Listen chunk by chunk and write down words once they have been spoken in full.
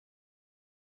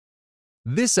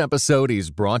This episode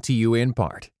is brought to you in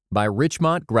part by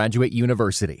Richmont Graduate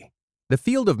University. The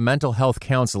field of mental health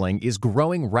counseling is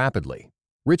growing rapidly.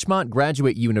 Richmont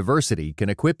Graduate University can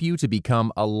equip you to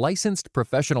become a licensed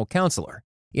professional counselor,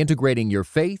 integrating your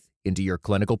faith into your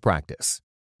clinical practice.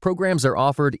 Programs are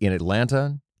offered in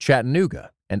Atlanta,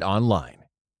 Chattanooga, and online.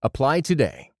 Apply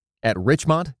today at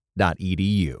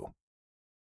richmont.edu.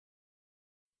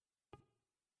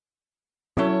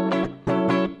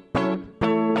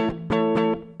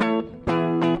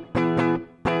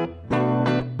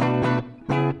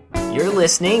 You're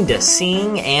listening to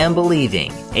Seeing and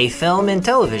Believing, a film and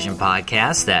television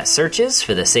podcast that searches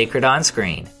for the sacred on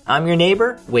screen. I'm your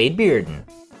neighbor, Wade Bearden.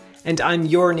 And I'm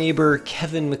your neighbor,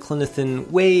 Kevin McClinathan.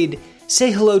 Wade,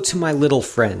 say hello to my little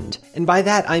friend. And by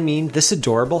that, I mean this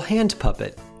adorable hand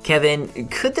puppet. Kevin,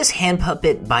 could this hand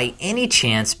puppet by any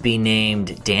chance be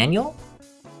named Daniel?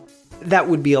 That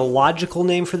would be a logical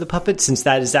name for the puppet, since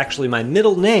that is actually my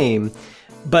middle name.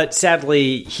 But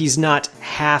sadly, he's not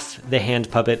half the hand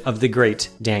puppet of the great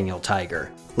Daniel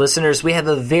Tiger. Listeners, we have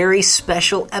a very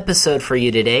special episode for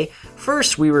you today.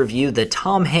 First, we review the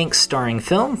Tom Hanks starring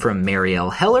film from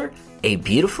Marielle Heller, A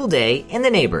Beautiful Day in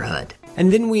the Neighborhood.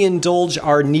 And then we indulge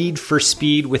our need for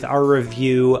speed with our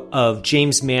review of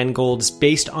James Mangold's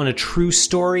based on a true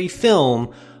story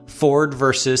film, Ford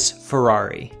vs.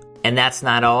 Ferrari. And that's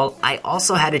not all. I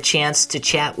also had a chance to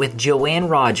chat with Joanne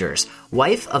Rogers,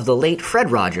 wife of the late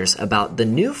Fred Rogers, about the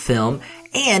new film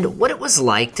and what it was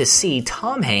like to see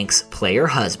Tom Hanks play her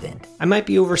husband. I might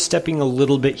be overstepping a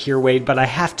little bit here, Wade, but I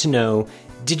have to know,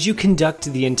 did you conduct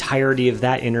the entirety of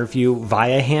that interview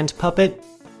via hand puppet?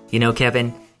 You know,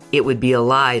 Kevin, it would be a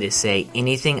lie to say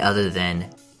anything other than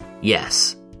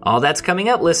yes. All that's coming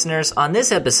up, listeners, on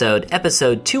this episode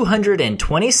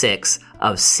 226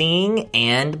 of Seeing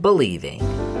and Believing.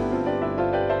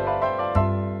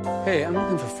 Hey, I'm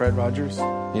looking for Fred Rogers.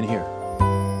 In here.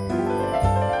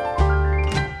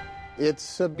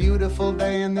 It's a beautiful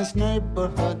day in this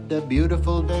neighborhood, a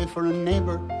beautiful day for a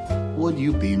neighbor. Would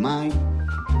you be mine?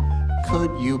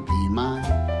 Could you be mine?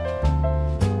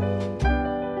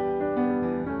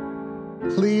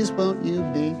 Please won't you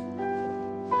be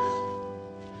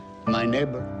my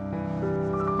neighbor?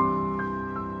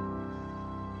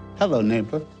 Hello,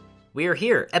 neighbor. We are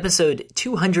here, episode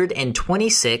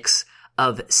 226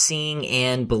 of Seeing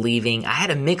and Believing. I had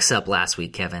a mix-up last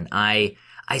week, Kevin. I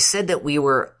said that we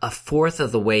were a fourth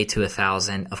of the way to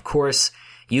 1,000. Of course,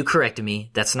 you corrected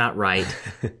me. That's not right.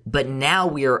 But now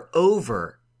we are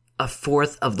over a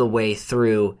fourth of the way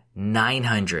through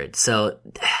 900. So,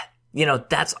 you know,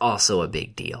 that's also a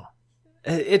big deal.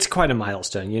 It's quite a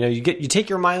milestone. You know, you take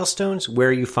your milestones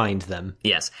where you find them.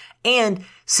 Yes. And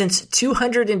since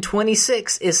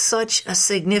 226 is such a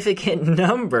significant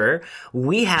number,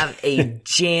 we have a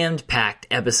jammed-packed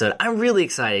episode. I'm really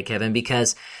excited, Kevin,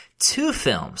 because two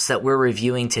films that we're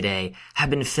reviewing today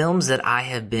have been films that I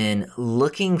have been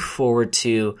looking forward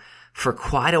to for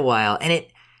quite a while. And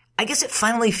I guess it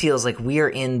finally feels like we are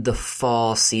in the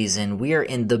fall season. We are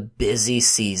in the busy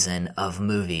season of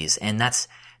movies. And that's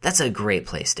a great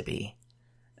place to be.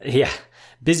 Yeah.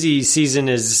 Busy season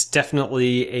is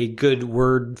definitely a good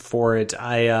word for it.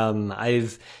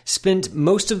 I've spent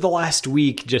most of the last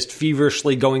week just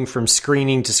feverishly going from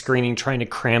screening to screening, trying to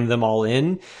cram them all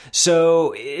in.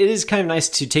 So it is kind of nice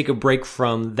to take a break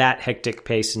from that hectic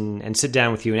pace and sit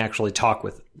down with you and actually talk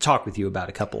with you about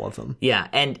a couple of them. Yeah,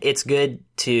 and it's good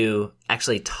to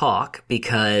actually talk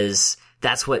because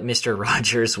that's what Mr.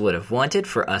 Rogers would have wanted,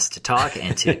 for us to talk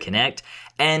and to connect.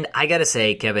 And I gotta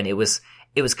say, Kevin, it was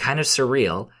kind of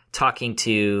surreal talking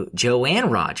to Joanne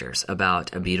Rogers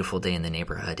about A Beautiful Day in the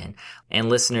Neighborhood. And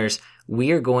listeners,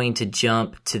 we are going to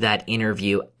jump to that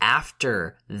interview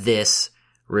after this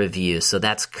review. So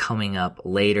that's coming up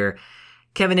later.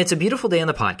 Kevin, it's a beautiful day on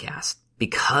the podcast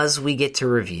because we get to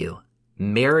review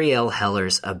Marielle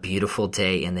Heller's A Beautiful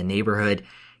Day in the Neighborhood.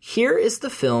 Here is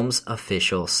the film's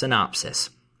official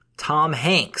synopsis. Tom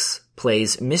Hanks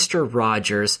plays Mr.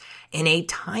 Rogers in a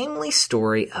timely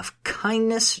story of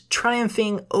kindness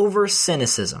triumphing over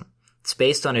cynicism. It's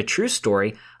based on a true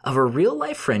story of a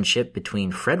real-life friendship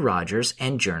between Fred Rogers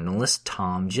and journalist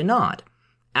Tom Janot.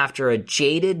 After a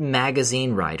jaded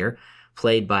magazine writer,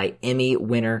 played by Emmy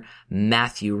winner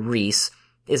Matthew Rhys,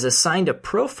 is assigned a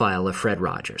profile of Fred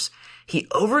Rogers, he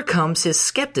overcomes his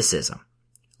skepticism,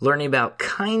 learning about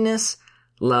kindness,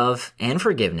 love, and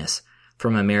forgiveness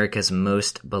from America's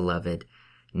most beloved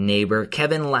neighbor.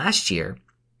 Kevin, last year,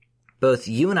 both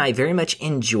you and I very much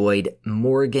enjoyed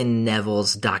Morgan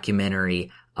Neville's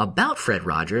documentary about Fred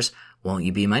Rogers, Won't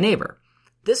You Be My Neighbor?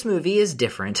 This movie is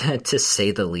different, to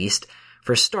say the least,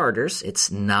 For starters,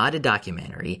 it's not a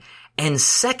documentary. And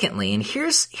secondly, and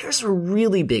here's a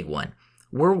really big one,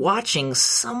 we're watching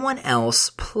someone else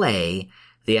play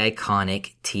the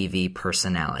iconic TV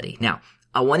personality. Now,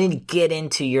 I wanted to get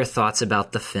into your thoughts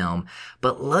about the film,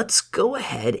 but let's go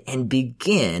ahead and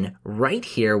begin right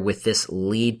here with this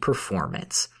lead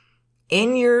performance.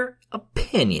 In your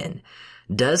opinion,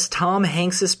 does Tom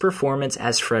Hanks's performance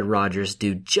as Fred Rogers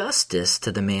do justice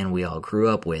to the man we all grew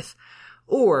up with?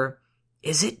 Or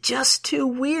is it just too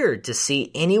weird to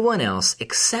see anyone else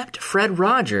except Fred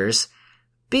Rogers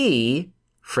be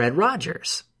Fred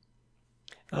Rogers?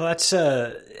 Well, it's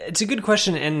a good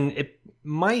question, and it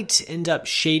might end up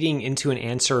shading into an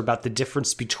answer about the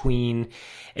difference between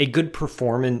a good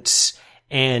performance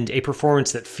and a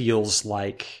performance that feels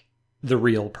like the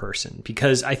real person.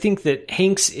 Because I think that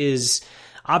Hanks is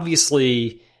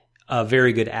obviously a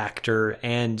very good actor,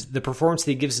 and the performance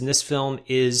that he gives in this film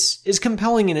is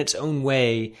compelling in its own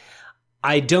way.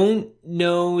 I don't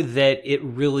know that it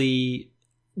really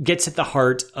gets at the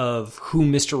heart of who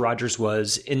Mr. Rogers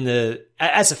was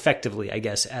as effectively, I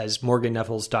guess, as Morgan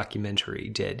Neville's documentary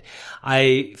did.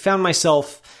 I found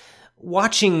myself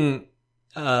watching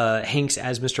Hanks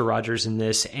as Mr. Rogers in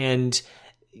this and,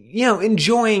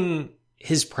 enjoying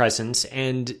his presence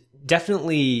and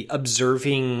definitely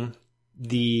observing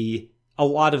a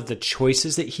lot of the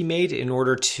choices that he made in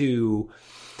order to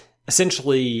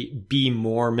essentially be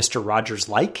more Mr.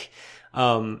 Rogers-like.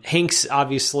 Hanks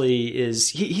obviously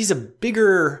he's a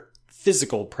bigger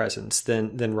physical presence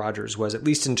than Rogers was, at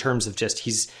least in terms of just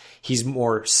he's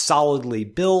more solidly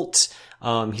built.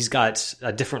 He's got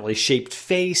a differently shaped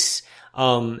face.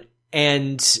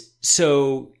 And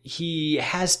so he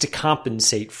has to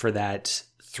compensate for that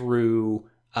through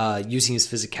using his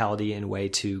physicality in a way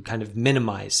to kind of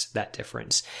minimize that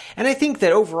difference. And I think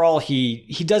that overall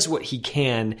he does what he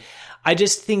can. I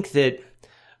just think that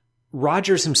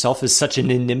Rogers himself is such an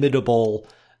inimitable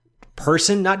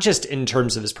person, not just in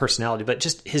terms of his personality, but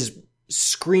just his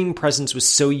screen presence was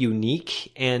so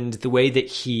unique, and the way that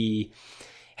he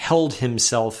held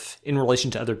himself in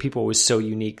relation to other people was so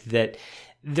unique that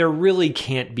there really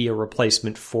can't be a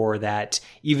replacement for that,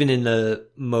 even in the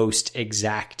most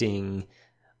exacting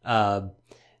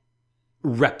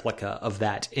replica of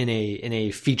that in a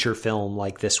feature film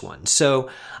like this one. So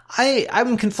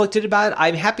I'm conflicted about it.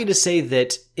 I'm happy to say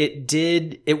that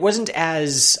it wasn't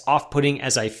as off-putting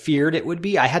as I feared it would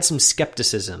be. I had some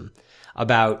skepticism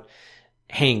about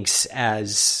Hanks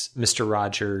as Mr.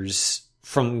 Rogers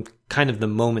from kind of the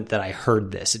moment that I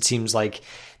heard this. It seems like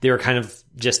they were kind of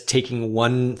just taking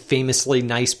one famously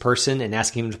nice person and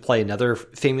asking him to play another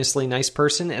famously nice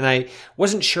person. And I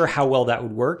wasn't sure how well that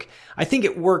would work. I think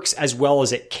it works as well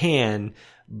as it can,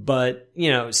 but,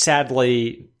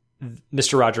 sadly,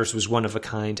 Mr. Rogers was one of a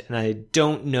kind. And I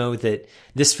don't know that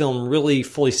this film really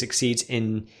fully succeeds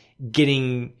in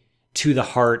getting to the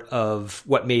heart of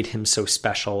what made him so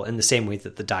special in the same way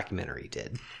that the documentary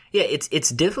did. Yeah, it's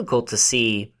difficult to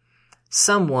see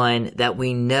someone that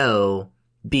we know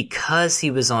because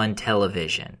he was on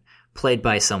television, played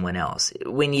by someone else.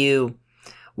 When you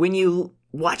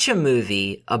watch a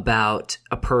movie about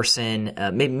a person,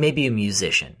 maybe a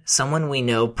musician, someone we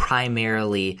know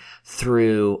primarily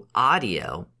through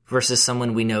audio versus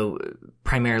someone we know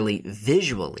primarily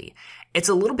visually, it's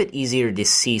a little bit easier to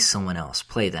see someone else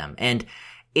play them. And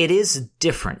it is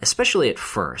different, especially at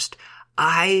first.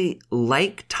 I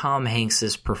like Tom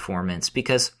Hanks's performance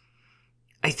because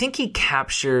I think he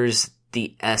captures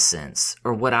the essence,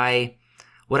 or what I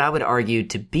would argue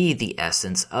to be the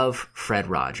essence of Fred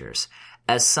Rogers,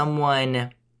 as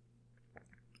someone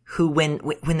who,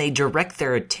 when they direct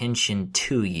their attention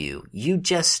to you,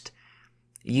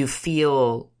 you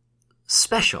feel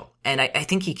special. And I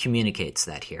think he communicates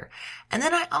that here. And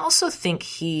then I also think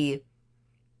he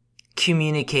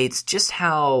communicates just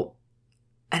how,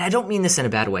 and I don't mean this in a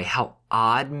bad way, how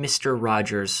odd Mr.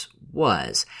 Rogers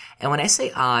was. And when I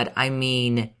say odd, I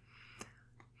mean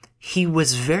he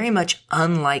was very much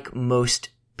unlike most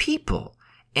people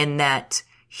in that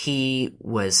he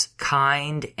was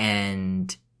kind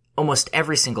and almost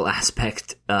every single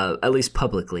aspect, at least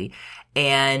publicly.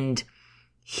 And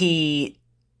he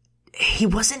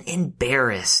wasn't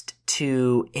embarrassed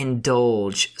to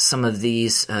indulge some of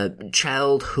these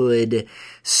childhood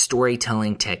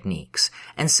storytelling techniques.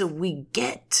 And so we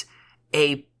get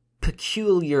a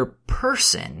peculiar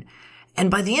person. And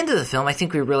by the end of the film, I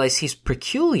think we realize he's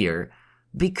peculiar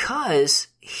because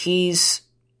he's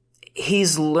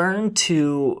learned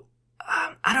to,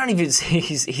 I don't even say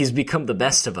he's become the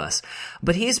best of us,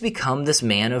 but he's become this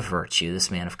man of virtue,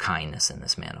 this man of kindness, and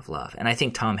this man of love. And I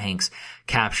think Tom Hanks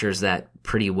captures that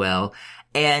pretty well.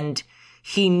 And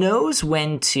he knows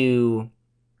when to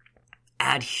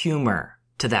add humor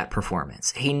to that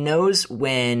performance. He knows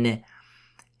when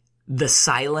the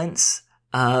silence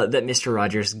that Mr.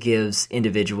 Rogers gives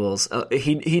individuals,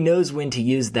 he knows when to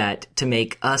use that to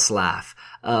make us laugh,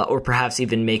 or perhaps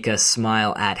even make us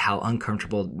smile at how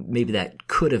uncomfortable maybe that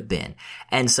could have been.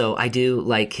 And so I do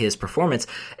like his performance.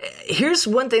 Here's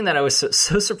one thing that I was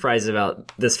so surprised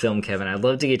about this film, Kevin. I'd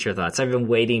love to get your thoughts. I've been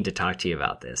waiting to talk to you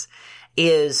about this.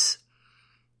 Is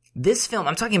this film,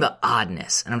 I'm talking about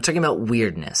oddness and I'm talking about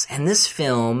weirdness. And this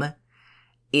film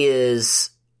is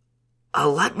a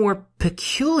lot more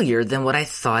peculiar than what I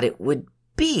thought it would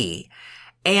be.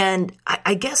 And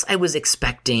I guess I was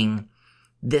expecting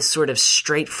this sort of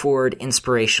straightforward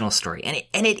inspirational story.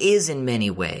 And it is in many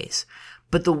ways.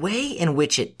 But the way in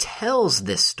which it tells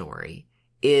this story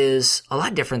is a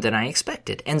lot different than I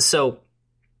expected. And so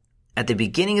at the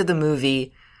beginning of the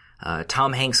movie,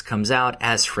 Tom Hanks comes out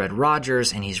as Fred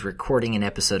Rogers and he's recording an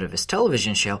episode of his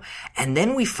television show. And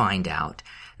then we find out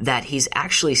that he's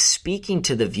actually speaking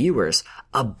to the viewers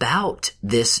about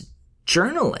this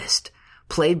journalist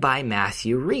played by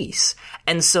Matthew Rhys.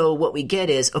 And so what we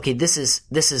get is, okay, this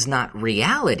is not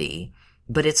reality,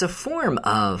 but it's a form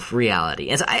of reality.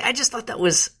 And so I just thought that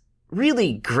was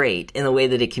really great in the way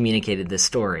that it communicated this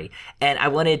story. And I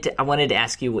wanted to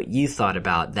ask you what you thought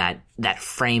about that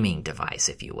framing device,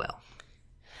 if you will.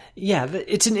 Yeah,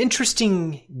 it's an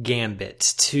interesting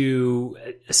gambit to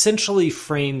essentially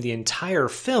frame the entire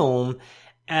film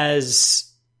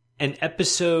as an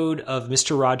episode of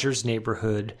Mr. Rogers'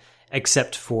 Neighborhood,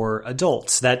 except for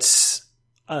adults. That's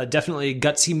definitely a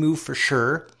gutsy move for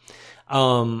sure.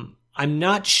 I'm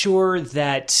not sure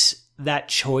that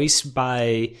choice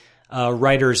by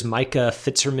writers Micah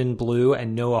Fitzerman Blue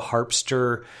and Noah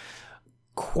Harpster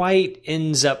quite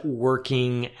ends up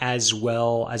working as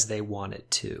well as they want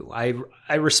it to.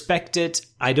 I respect it.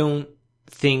 I don't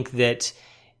think that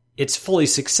it's fully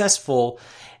successful.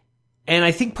 And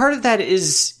I think part of that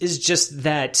is just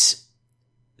that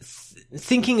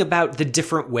thinking about the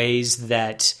different ways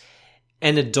that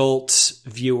an adult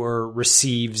viewer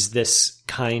receives this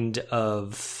kind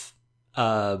of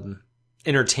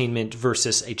entertainment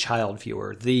versus a child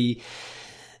viewer.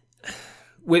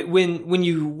 When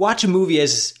you watch a movie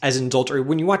as an adult, or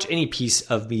when you watch any piece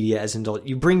of media as an adult,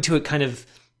 you bring to it kind of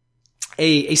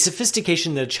a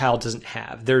sophistication that a child doesn't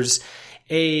have. There's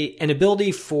an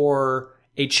ability for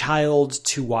a child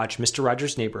to watch Mr.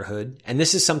 Rogers' Neighborhood, and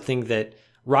this is something that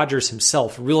Rogers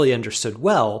himself really understood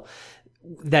well,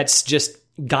 that's just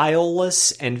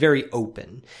guileless and very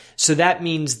open. So that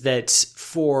means that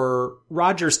for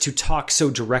Rogers to talk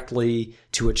so directly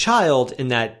to a child in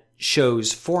that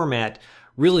show's format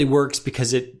really works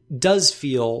because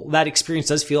that experience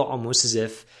does feel almost as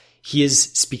if he is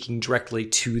speaking directly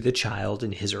to the child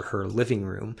in his or her living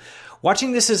room.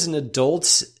 Watching this as an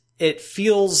adult, it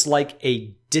feels like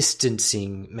a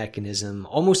distancing mechanism,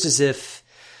 almost as if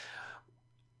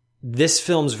this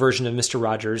film's version of Mr.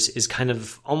 Rogers is kind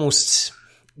of almost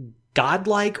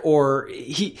godlike, or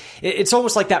it's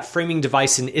almost like that framing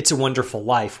device in It's a Wonderful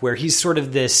Life, where he's sort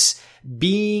of this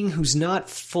being who's not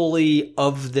fully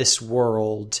of this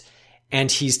world,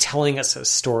 and he's telling us a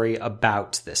story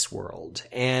about this world.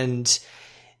 And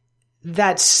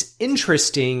that's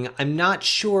interesting. I'm not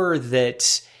sure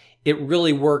that it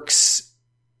really works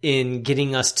in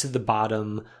getting us to the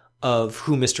bottom of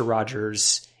who Mr.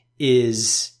 Rogers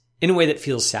is in a way that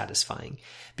feels satisfying.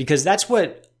 Because that's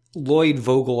what Lloyd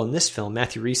Vogel in this film,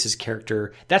 Matthew Rhys's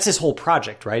character, that's his whole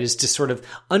project, right? Is to sort of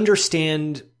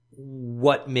understand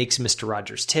what makes Mr.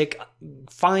 Rogers tick,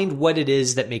 find what it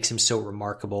is that makes him so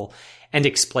remarkable, and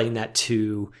explain that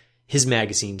to his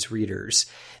magazine's readers.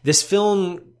 This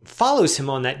film follows him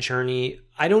on that journey.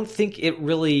 I don't think it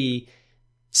really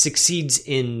succeeds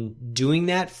in doing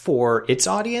that for its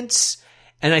audience.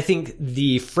 And I think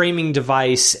the framing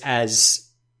device as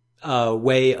a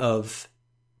way of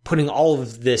putting all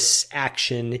of this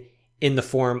action in the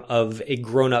form of a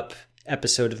grown-up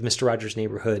episode of Mr. Rogers'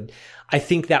 Neighborhood, I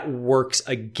think that works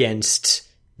against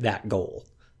that goal.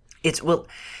 Mr.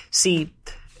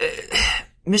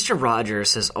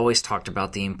 Rogers has always talked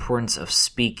about the importance of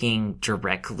speaking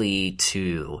directly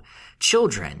to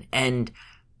children and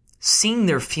seeing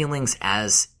their feelings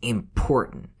as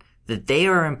important, that they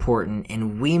are important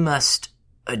and we must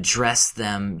address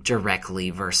them directly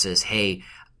versus, hey,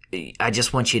 I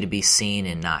just want you to be seen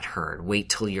and not heard. Wait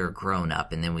till you're grown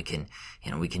up and then we can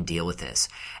deal with this.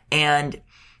 And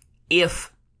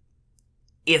if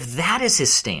that is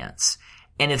his stance,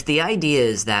 and if the idea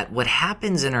is that what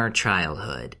happens in our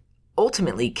childhood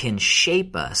ultimately can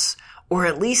shape us or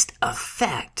at least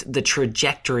affect the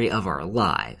trajectory of our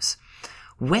lives,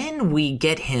 when we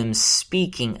get him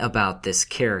speaking about this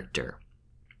character,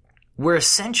 we're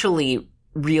essentially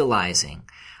realizing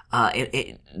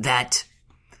that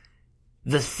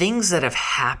the things that have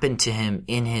happened to him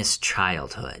in his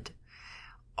childhood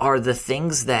are the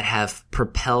things that have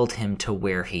propelled him to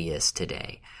where he is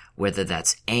today. Whether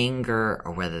that's anger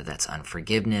or whether that's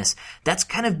unforgiveness, that's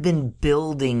kind of been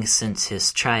building since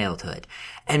his childhood.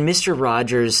 And Mr.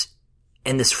 Rogers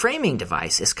and this framing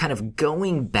device is kind of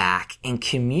going back and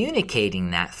communicating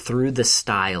that through the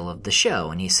style of the show.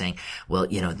 And he's saying, well,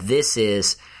 this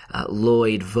is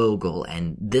Lloyd Vogel,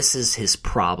 and this is his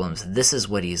problems. This is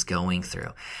what he's going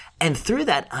through. And through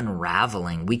that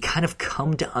unraveling, we kind of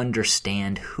come to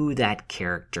understand who that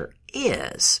character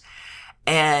is.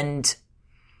 And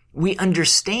we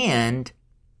understand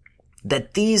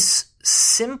that these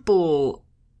simple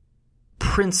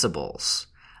principles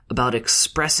about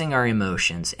expressing our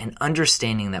emotions and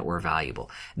understanding that we're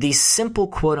valuable, these simple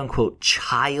quote-unquote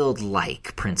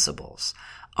childlike principles,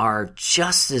 are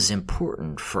just as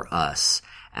important for us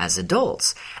as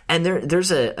adults. And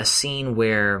there's a scene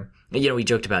where, we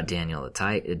joked about Daniel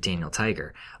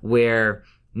Tiger, where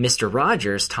Mr.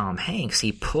 Rogers, Tom Hanks,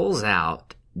 he pulls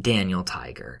out Daniel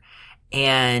Tiger,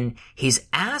 and he's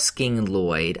asking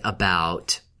Lloyd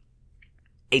about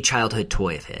a childhood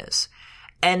toy of his.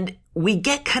 And we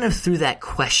get kind of through that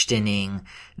questioning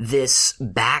this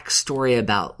backstory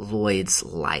about Lloyd's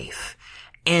life.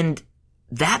 And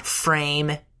that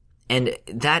frame and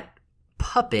that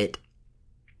puppet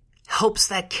helps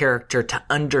that character to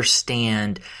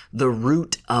understand the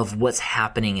root of what's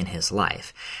happening in his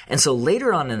life. And so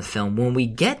later on in the film, when we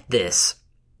get this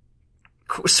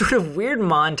sort of weird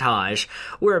montage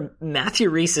where Matthew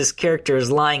Rhys's character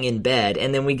is lying in bed,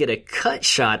 and then we get a cut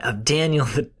shot of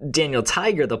Daniel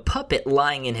Tiger, the puppet,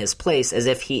 lying in his place as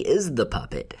if he is the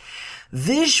puppet.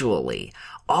 Visually,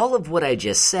 all of what I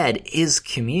just said is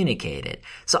communicated.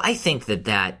 So I think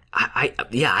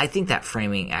I think that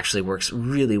framing actually works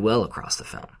really well across the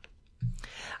film.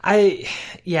 I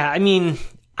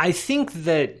think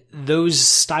that those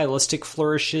stylistic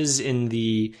flourishes in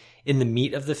the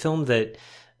meat of the film that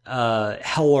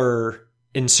Heller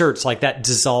inserts, like that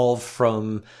dissolve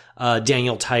from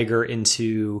Daniel Tiger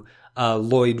into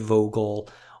Lloyd Vogel,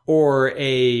 or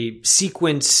a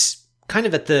sequence kind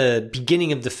of at the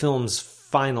beginning of the film's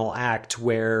final act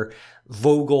where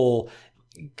Vogel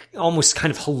almost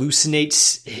kind of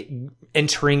hallucinates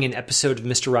entering an episode of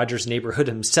Mr. Rogers' Neighborhood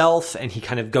himself, and he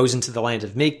kind of goes into the land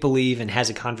of make-believe and has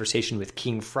a conversation with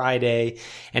King Friday,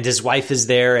 and his wife is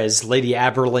there as Lady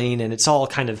Aberline, and it's all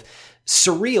kind of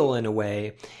surreal in a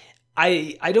way.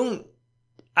 I don't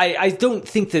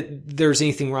think that there's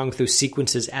anything wrong with those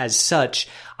sequences as such.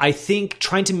 I think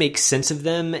trying to make sense of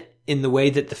them in the way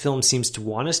that the film seems to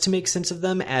want us to make sense of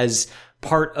them, as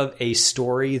part of a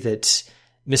story that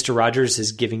Mr. Rogers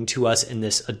is giving to us in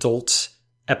this adult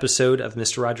episode of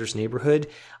Mr. Rogers' Neighborhood,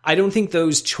 I don't think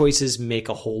those choices make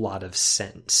a whole lot of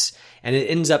sense. And it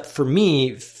ends up, for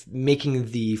me,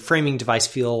 making the framing device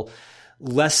feel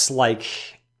less like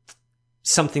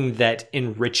something that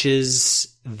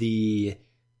enriches the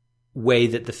way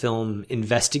that the film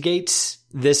investigates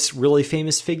this really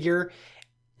famous figure,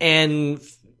 and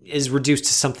is reduced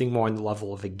to something more on the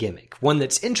level of a gimmick. One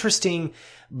that's interesting,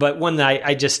 but one that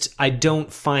I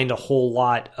don't find a whole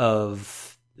lot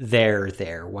of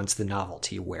there once the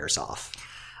novelty wears off.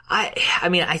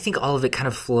 I think all of it kind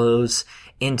of flows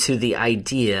into the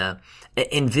idea,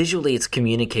 and visually it's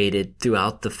communicated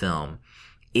throughout the film,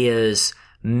 is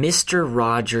Mr.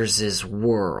 Rogers'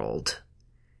 world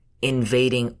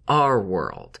invading our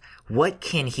world. What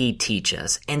can he teach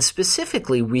us? And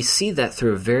specifically, we see that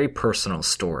through a very personal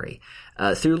story,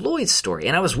 through Lloyd's story.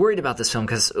 And I was worried about this film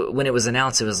because when it was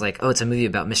announced, it was like, oh, it's a movie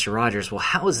about Mr. Rogers. Well,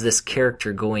 how is this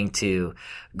character going to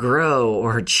grow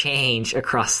or change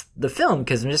across the film?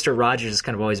 Because Mr. Rogers has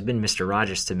kind of always been Mr.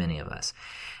 Rogers to many of us.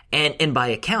 And by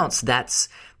accounts,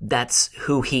 that's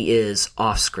who he is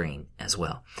off screen as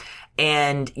well.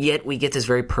 And yet we get this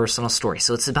very personal story.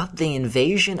 So it's about the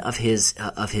invasion of his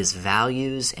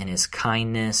values and his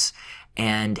kindness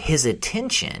and his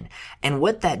attention and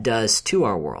what that does to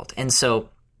our world. And so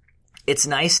it's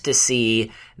nice to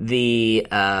see the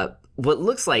what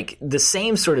looks like the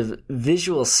same sort of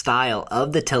visual style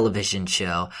of the television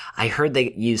show. I heard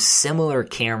they use similar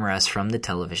cameras from the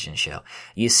television show.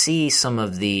 You see some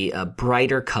of the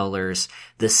brighter colors,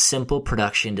 the simple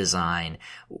production design.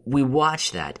 We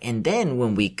watch that. And then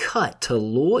when we cut to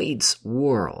Lloyd's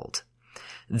world,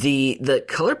 the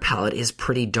color palette is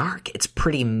pretty dark. It's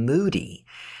pretty moody.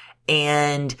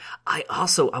 And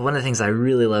one of the things I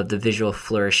really love, the visual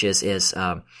flourishes, is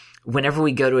whenever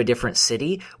we go to a different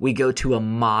city, we go to a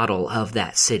model of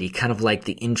that city, kind of like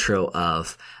the intro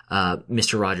of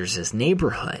Mr. Rogers'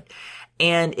 Neighborhood.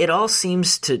 And it all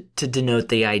seems to denote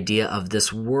the idea of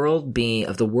the world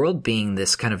being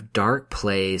this kind of dark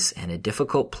place and a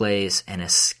difficult place and a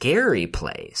scary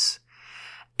place.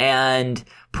 And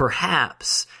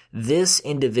perhaps this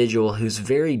individual who's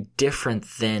very different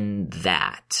than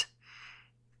that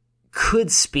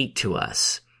could speak to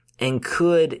us and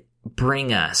could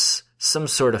bring us some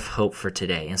sort of hope for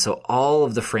today. And so all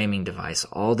of the framing device,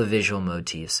 all the visual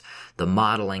motifs, the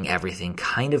modeling, everything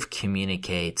kind of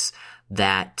communicates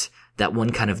that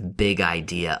one kind of big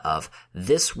idea of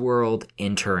this world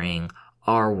entering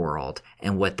our world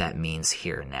and what that means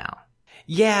here and now.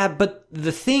 Yeah, but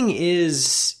the thing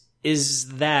is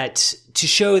that to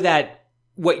show that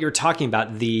what you're talking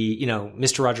about, the,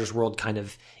 Mr. Rogers' world kind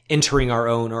of entering our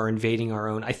own or invading our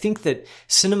own, I think that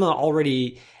cinema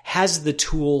already has the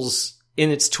tools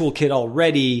in its toolkit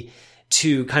already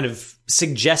to kind of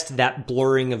suggest that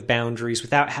blurring of boundaries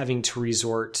without having to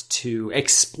resort to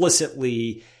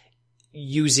explicitly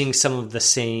using some of the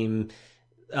same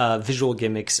visual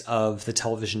gimmicks of the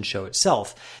television show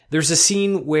itself. There's a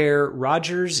scene where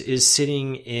Rogers is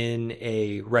sitting in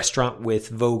a restaurant with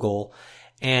Vogel,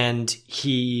 and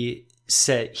he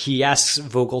asks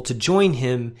Vogel to join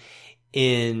him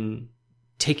in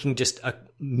taking just a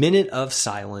minute of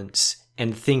silence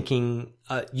and thinking,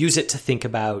 use it to think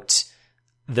about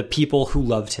the people who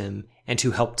loved him and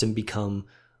who helped him become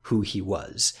who he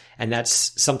was. And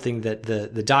that's something that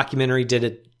the documentary did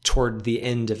it toward the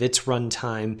end of its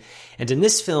runtime. And in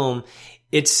this film,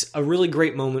 it's a really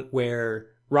great moment where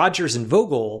Rogers and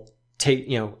Vogel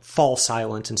fall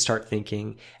silent and start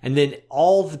thinking. And then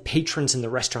all the patrons in the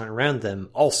restaurant around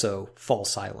them also fall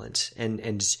silent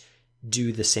and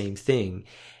do the same thing.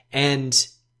 And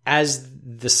as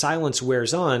the silence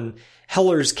wears on,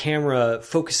 Heller's camera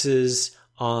focuses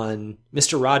on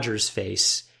Mr. Rogers'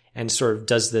 face and sort of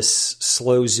does this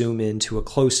slow zoom into a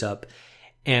close-up.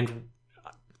 And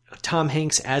Tom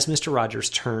Hanks, as Mr. Rogers,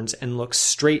 turns and looks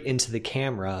straight into the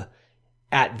camera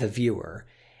at the viewer.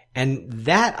 And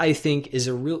that, I think, is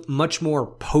a much more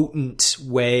potent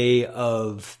way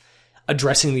of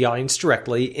addressing the audience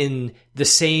directly in the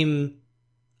same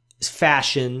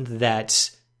fashion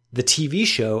that the TV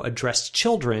show addressed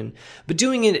children, but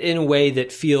doing it in a way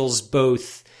that feels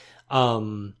both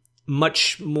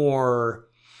much more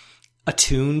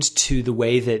attuned to the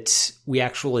way that we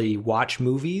actually watch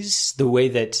movies, the way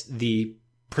that the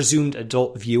presumed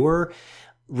adult viewer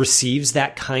receives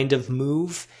that kind of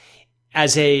move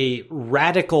as a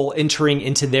radical entering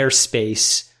into their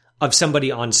space of somebody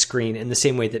on screen, in the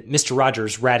same way that Mr.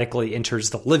 Rogers radically enters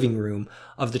the living room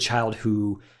of the child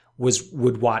who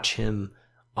would watch him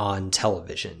on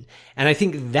television. And I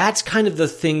think that's kind of the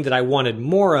thing that I wanted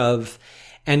more of,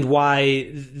 and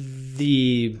why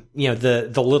the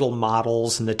little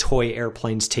models and the toy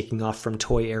airplanes taking off from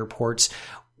toy airports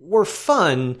were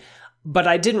fun, but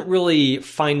I didn't really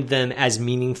find them as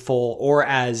meaningful or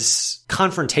as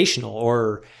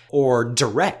confrontational or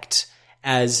direct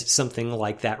as something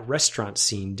like that restaurant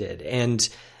scene did. And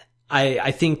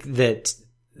I think that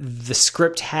the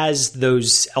script has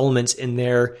those elements in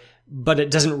there, but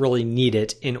it doesn't really need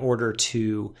it in order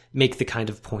to make the kind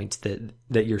of point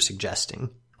that you're suggesting.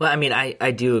 Well, I mean,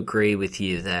 I do agree with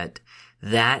you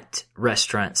that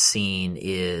restaurant scene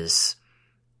is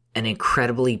an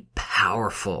incredibly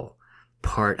powerful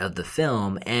part of the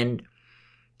film. And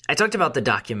I talked about the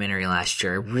documentary last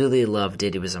year. I really loved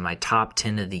it. It was in my top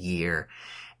 10 of the year.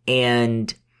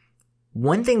 And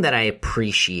one thing that I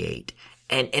appreciate,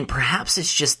 and perhaps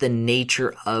it's just the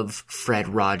nature of Fred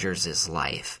Rogers'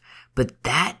 life, but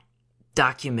that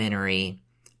documentary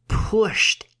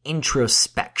pushed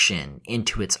introspection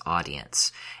into its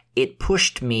audience. It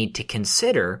pushed me to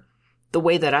consider the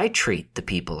way that I treat the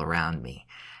people around me.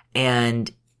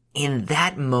 And in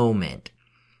that moment,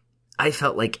 I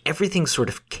felt like everything sort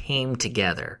of came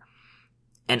together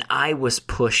and I was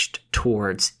pushed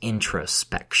towards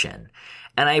introspection.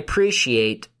 And I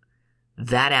appreciate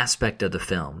that aspect of the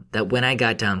film, that when I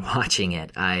got done watching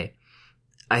it, I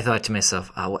thought to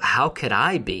myself, oh, how could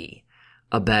I be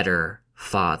a better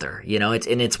father?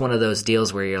 It's one of those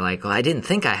deals where you're like, well, I didn't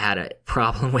think I had a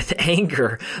problem with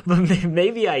anger, but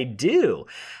maybe I do.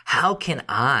 How can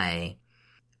I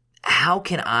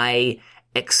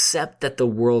accept that the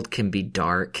world can be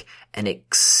dark and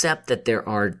accept that there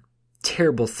are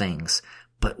terrible things,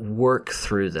 but work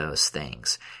through those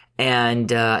things?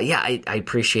 And I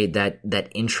appreciate that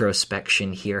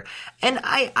introspection here. And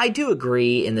I do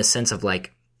agree in the sense of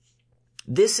like,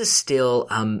 this is still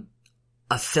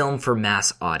a film for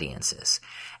mass audiences.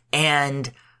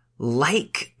 And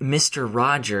like Mr.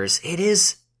 Rogers, it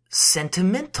is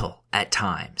sentimental at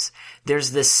times.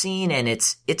 There's this scene, and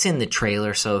it's in the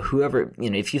trailer, so whoever,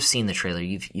 if you've seen the trailer,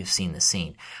 you've seen the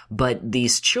scene. But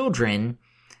these children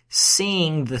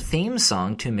sing the theme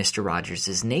song to Mr.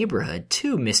 Rogers' Neighborhood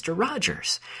to Mr.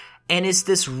 Rogers. And it's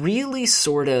this really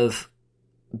sort of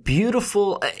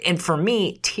beautiful, and for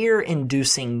me,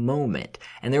 tear-inducing moment.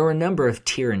 And there were a number of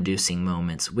tear-inducing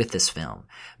moments with this film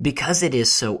because it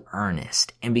is so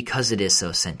earnest and because it is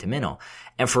so sentimental.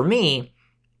 And for me,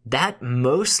 that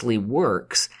mostly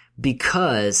works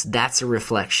because that's a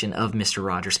reflection of Mr.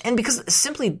 Rogers, and because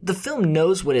simply the film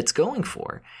knows what it's going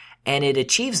for, and it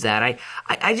achieves that.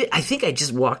 I think I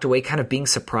just walked away kind of being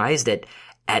surprised at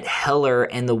Heller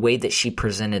and the way that she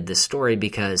presented this story,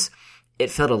 because it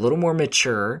felt a little more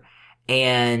mature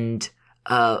and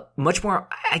much more,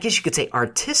 I guess you could say,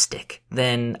 artistic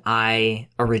than I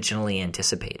originally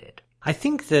anticipated. I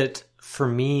think that for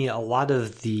me, a lot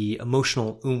of the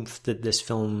emotional oomph that this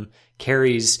film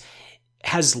carries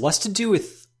has less to do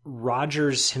with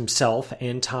Rogers himself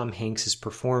and Tom Hanks'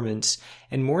 performance,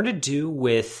 and more to do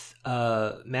with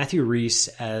Matthew Rhys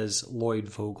as Lloyd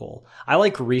Vogel. I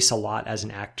like Rhys a lot as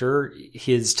an actor.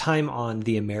 His time on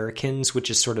The Americans, which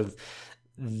is sort of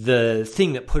the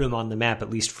thing that put him on the map, at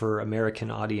least for American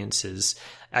audiences,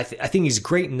 I think he's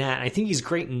great in that. I think he's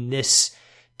great in this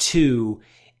too,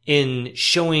 in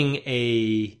showing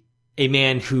a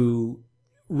man who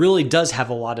really does have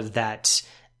a lot of that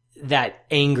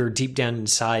anger deep down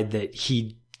inside that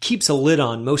he keeps a lid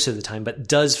on most of the time, but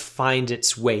does find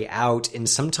its way out in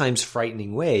sometimes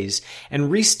frightening ways. And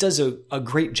Rhys does a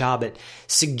great job at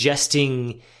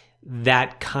suggesting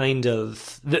that kind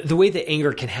of the way that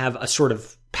anger can have a sort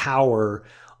of power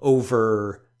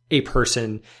over a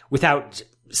person without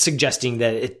suggesting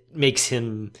that it makes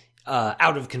him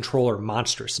out of control or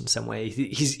monstrous in some way.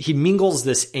 He mingles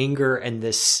this anger and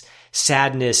this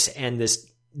sadness and this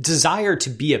desire to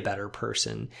be a better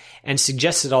person and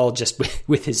suggests it all just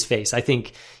with his face. I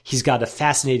think he's got a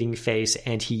fascinating face,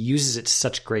 and he uses it to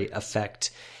such great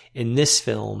effect in this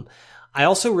film. I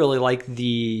also really like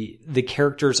the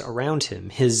characters around him.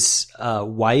 His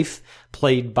wife,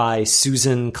 played by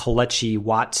Susan Kelechi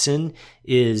Watson,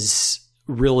 is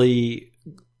really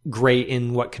great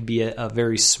in what could be a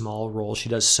very small role. She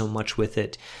does so much with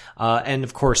it. And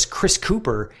of course, Chris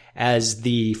Cooper as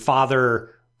the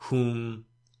father whom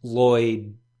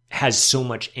Lloyd has so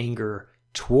much anger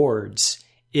towards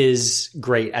is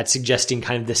great at suggesting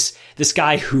kind of this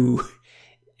guy who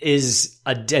is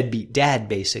a deadbeat dad,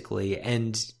 basically,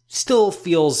 and still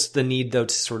feels the need, though,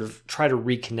 to sort of try to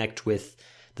reconnect with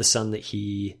the son that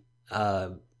he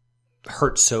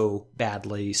hurt so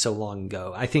badly so long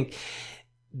ago. I think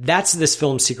that's this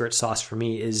film's secret sauce for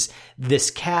me, is this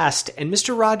cast. And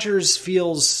Mr. Rogers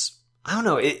feels, I don't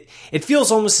know, it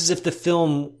feels almost as if the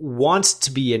film wants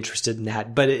to be interested in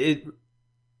that, but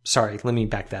sorry, let me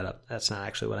back that up. That's not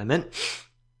actually what I meant.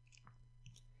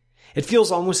 It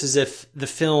feels almost as if the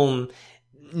film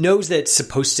knows that it's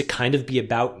supposed to kind of be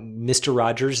about Mr.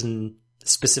 Rogers and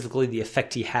specifically the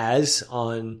effect he has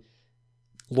on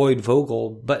Lloyd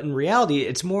Vogel, but in reality,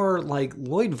 it's more like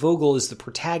Lloyd Vogel is the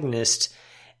protagonist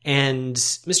and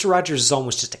Mr. Rogers is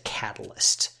almost just a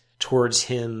catalyst towards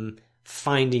him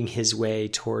finding his way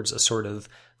towards a sort of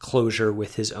closure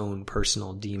with his own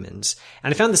personal demons.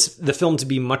 And I found the film to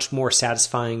be much more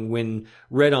satisfying when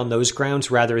read on those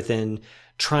grounds, rather than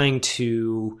trying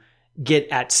to get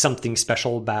at something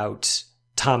special about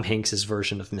Tom Hanks's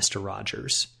version of Mr.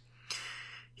 Rogers.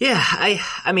 Yeah,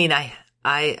 I mean, I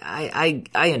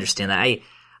understand that.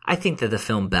 I think that the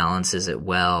film balances it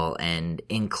well and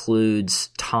includes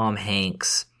Tom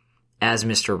Hanks as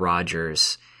Mr.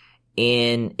 Rogers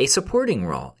in a supporting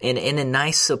role, in a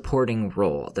nice supporting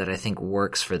role that I think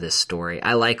works for this story.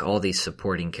 I like all these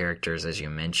supporting characters, as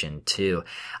you mentioned, too.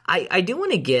 I do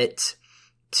want to get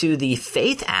to the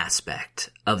faith aspect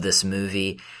of this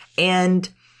movie, and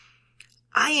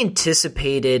I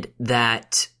anticipated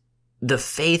that the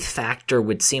faith factor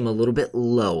would seem a little bit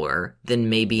lower than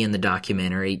maybe in the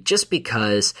documentary, just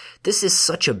because this is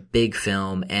such a big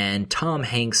film and Tom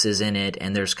Hanks is in it,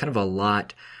 and there's kind of a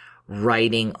lot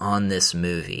riding on this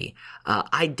movie.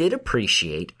 I did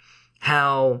appreciate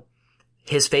how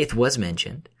his faith was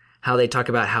mentioned, how they talk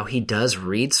about how he does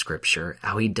read scripture,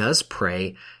 how he does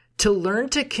pray to learn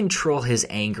to control his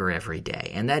anger every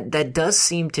day. And that does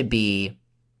seem to be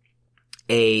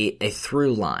a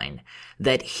through line,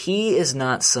 that he is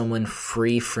not someone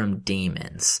free from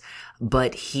demons,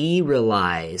 but he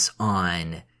relies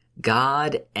on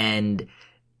God and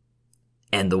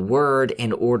and the word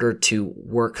in order to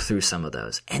work through some of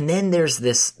those. And then there's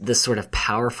this sort of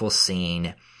powerful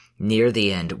scene near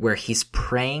the end where he's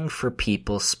praying for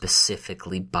people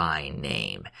specifically by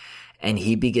name. And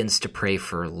he begins to pray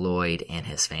for Lloyd and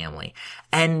his family.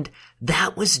 And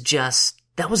that was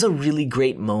a really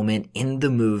great moment in the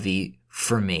movie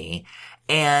for me.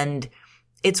 And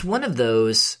it's one of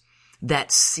those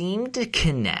that seemed to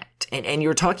connect. And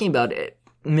you're talking about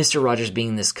Mr. Rogers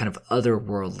being this kind of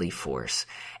otherworldly force.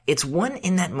 It's one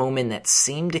in that moment that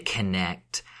seemed to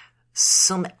connect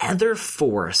some other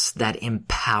force that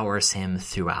empowers him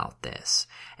throughout this.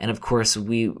 And of course,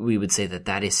 we would say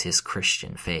that is his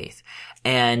Christian faith.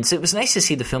 And so it was nice to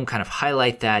see the film kind of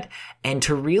highlight that and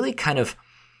to really kind of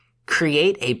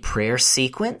create a prayer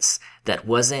sequence that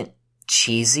wasn't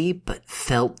cheesy, but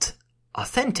felt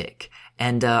authentic.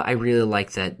 And I really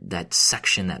like that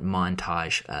section, that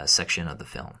montage section of the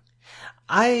film.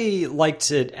 I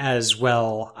liked it as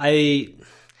well.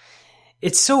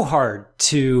 It's so hard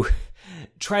to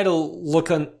try to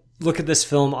look at this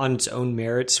film on its own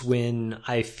merits when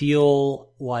I feel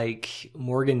like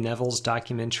Morgan Neville's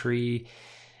documentary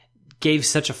gave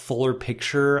such a fuller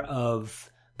picture of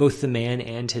both the man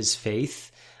and his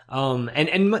faith.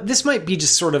 And this might be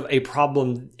just sort of a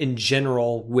problem in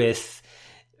general with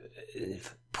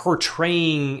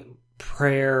portraying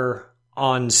prayer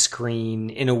on screen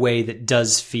in a way that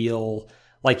does feel,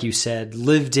 like you said,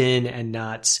 lived in and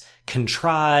not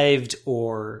contrived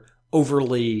or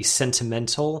overly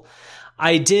sentimental.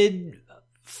 I did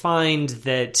find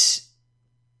that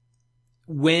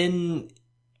when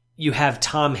you have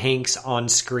Tom Hanks on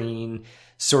screen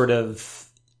sort of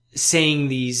saying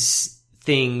these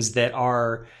things that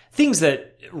are things that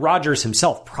Rogers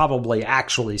himself probably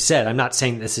actually said. I'm not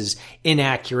saying this is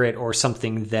inaccurate or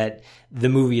something that the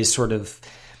movie is sort of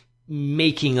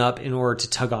making up in order to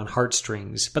tug on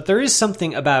heartstrings, but there is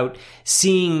something about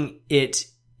seeing it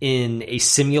in a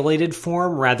simulated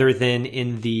form rather than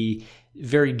in the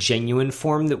very genuine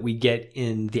form that we get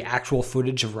in the actual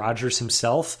footage of Rogers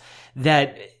himself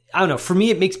that, I don't know, for me,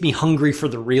 it makes me hungry for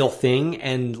the real thing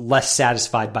and less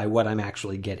satisfied by what I'm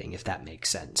actually getting, if that makes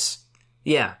sense.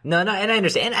 Yeah, no, and I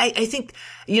understand. And I think,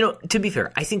 you know, to be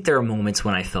fair, I think there are moments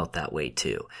when I felt that way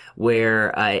too,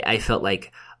 where I felt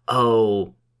like, I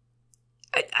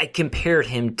compared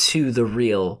him to the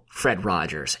real Fred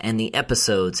Rogers and the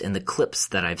episodes and the clips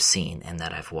that I've seen and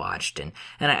that I've watched. And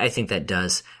I think that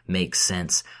does make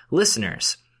sense.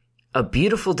 Listeners, A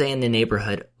Beautiful Day in the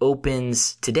Neighborhood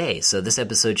opens today. So this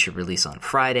episode should release on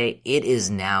Friday. It is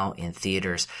now in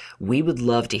theaters. We would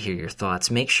love to hear your thoughts.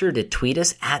 Make sure to tweet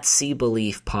us at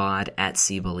SeeBelievePod, at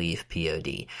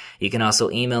SeeBelievePod. You can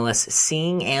also email us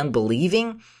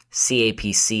seeingandbelieving,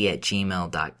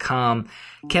 capc@gmail.com.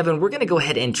 Kevin, we're going to go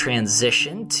ahead and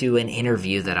transition to an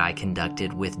interview that I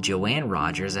conducted with Joanne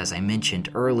Rogers, as I mentioned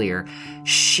earlier.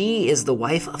 She is the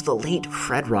wife of the late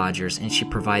Fred Rogers, and she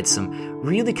provides some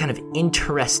really kind of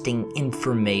interesting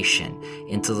information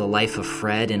into the life of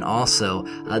Fred and also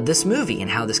this movie and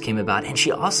how this came about. And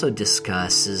she also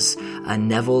discusses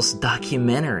Neville's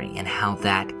documentary and how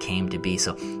that came to be.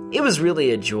 So it was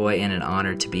really a joy and an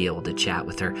honor to be able to chat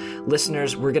with her.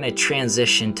 Listeners, we're going to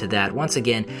transition to that. Once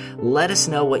again, let us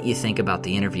know what you think about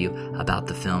the interview, about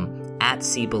the film, at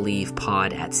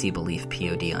SeeBelievePod, at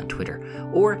SeeBelievePod on Twitter,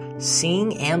 or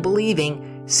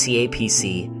seeingandbelieving,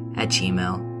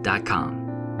 capc@gmail.com.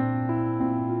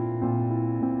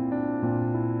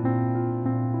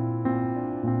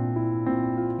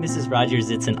 Mrs.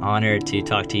 Rogers, it's an honor to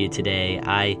talk to you today.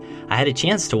 I had a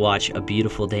chance to watch A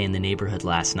Beautiful Day in the Neighborhood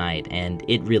last night, and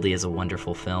it really is a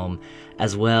wonderful film,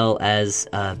 as well as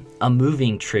a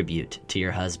moving tribute to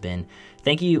your husband.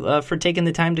 Thank you for taking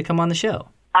the time to come on the show.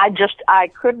 I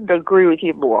couldn't agree with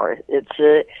you more. It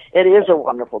is a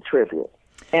wonderful tribute,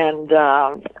 and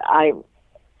I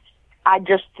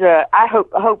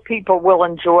hope people will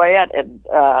enjoy it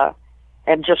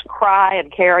and just cry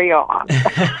and carry on.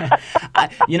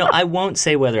 I won't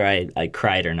say whether I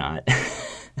cried or not.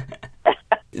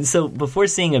 So before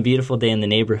seeing A Beautiful Day in the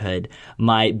Neighborhood,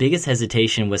 my biggest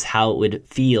hesitation was how it would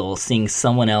feel seeing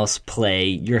someone else play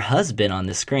your husband on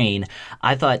the screen.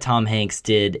 I thought Tom Hanks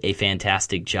did a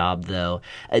fantastic job, though.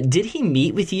 Did he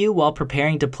meet with you while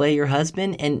preparing to play your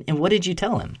husband, and what did you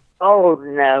tell him? Oh,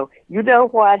 no. You know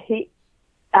what?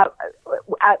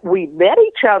 We met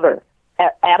each other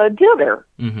at a dinner,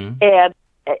 mm-hmm. and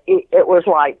it was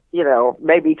like,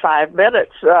 maybe 5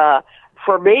 minutes.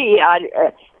 For me,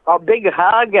 a big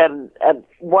hug and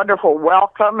wonderful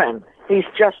welcome, and he's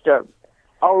just a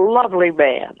lovely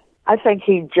man. I think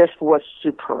he just was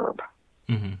superb.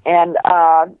 Mm-hmm. And,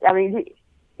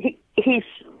 he's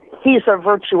he's a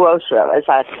virtuoso, as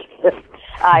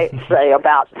I say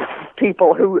about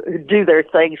people who do their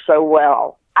things so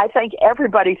well. I think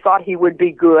everybody thought he would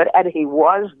be good, and he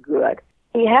was good.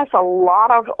 He has a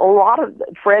lot of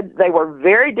Fred. They were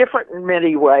very different in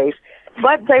many ways,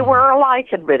 but they were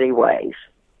alike in many ways.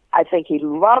 I think he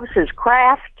loves his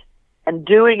craft and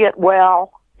doing it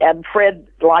well, and Fred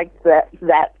liked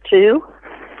that too.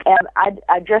 And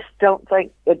I just don't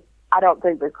think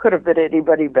there could have been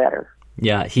anybody better.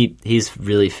 Yeah, he's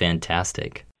really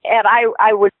fantastic. And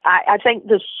I think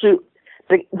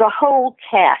the whole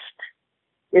cast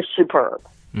is superb.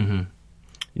 Mm-hmm.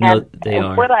 No, they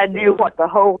are. When I knew what the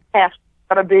whole cast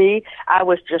was going to be, I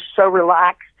was just so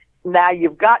relaxed. Now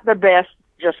you've got the best,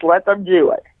 just let them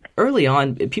do it. Early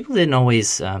on, people didn't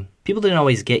always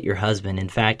get your husband. In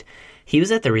fact, he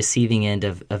was at the receiving end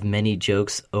of many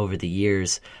jokes over the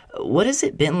years. What has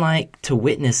it been like to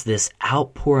witness this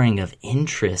outpouring of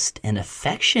interest and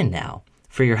affection now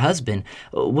for your husband?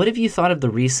 What have you thought of the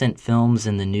recent films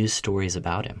and the news stories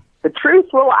about him? The truth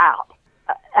will out.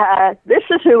 This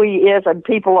is who he is, and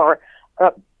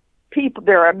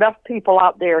there are enough people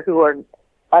out there who are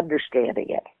understanding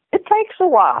it. It takes a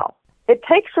while. It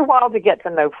takes a while to get to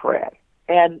know Fred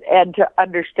and to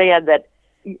understand that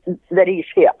he's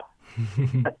hip.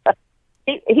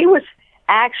 He was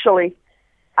actually,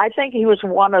 I think he was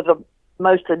one of the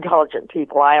most intelligent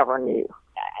people I ever knew,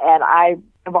 and I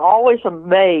am always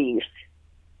amazed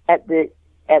at the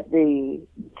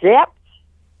depth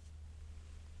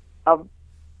of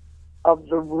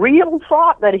the real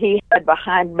thought that he had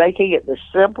behind making it the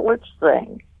simplest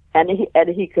thing, and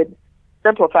he could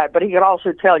simplify it, but he could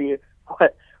also tell you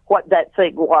what that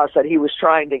thing was that he was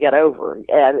trying to get over,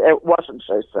 and it wasn't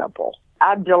so simple.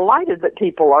 I'm delighted that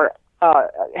people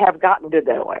have gotten to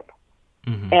know him,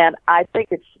 mm-hmm. and I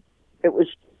think it was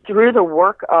through the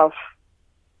work of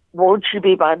 "Won't You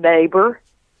Be My Neighbor,"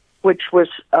 which was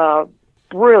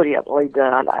brilliantly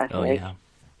done, I think, yeah.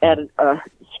 and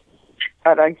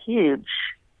a huge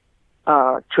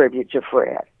tribute to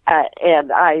Fred, and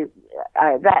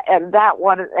that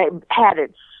one had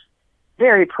its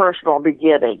very personal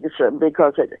beginnings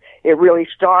because it really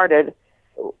started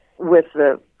with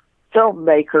the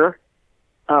filmmaker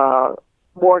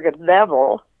Morgan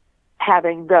Neville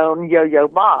having known Yo-Yo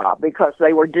Ma because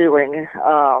they were doing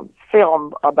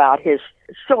film about his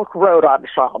Silk Road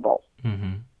ensemble,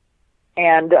 mm-hmm.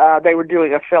 and they were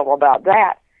doing a film about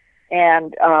that.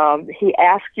 And he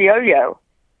asked Yo-Yo,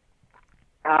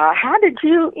 "How did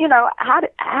you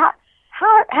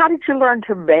learn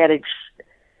to manage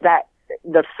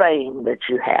the fame that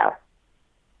you have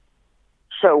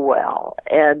so well?"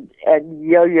 And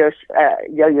Yo-Yo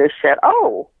said,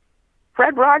 "Oh,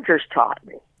 Fred Rogers taught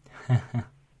me."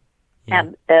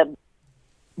 Yeah. And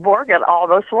Morgan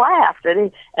almost laughed,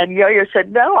 and Yo-Yo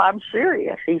said, "No, I'm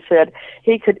serious." He said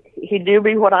he knew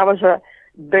me when I was I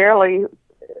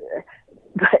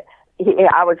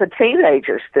was a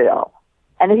teenager still,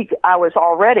 and I was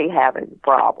already having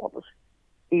problems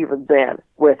even then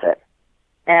with it.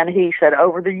 And he said,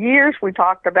 over the years we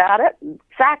talked about it.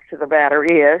 Fact of the matter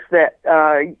is that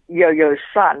Yo-Yo's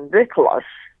son, Nicholas,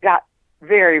 got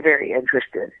very, very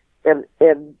interested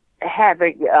in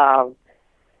having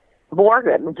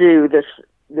Morgan do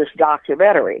this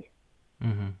documentary.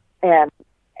 Mm-hmm.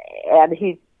 And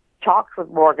he talked with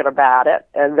Morgan about it,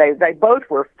 and they both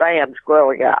were fans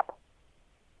growing up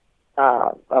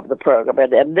of the program,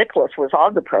 and Nicholas was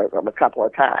on the program a couple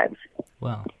of times.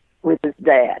 Wow. With his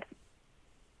dad.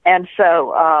 And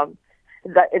so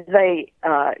they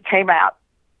came out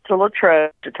to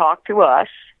Latrobe to talk to us,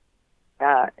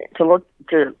 I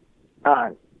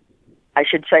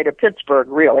should say to Pittsburgh,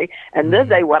 really, and mm-hmm. then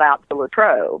they went out to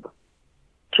Latrobe,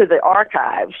 to the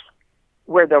archives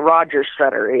where the Rogers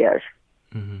Center is.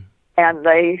 Mm-hmm. And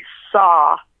they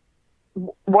saw,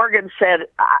 Morgan said,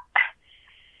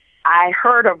 I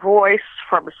heard a voice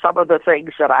from some of the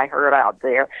things that I heard out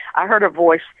there. I heard a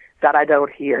voice that I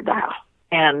don't hear now.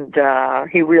 And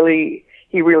he really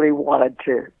wanted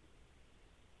to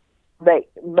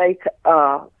make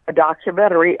a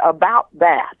documentary about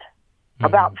that, mm-hmm.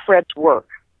 about Fred's work.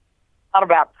 Not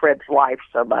about Fred's life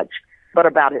so much, but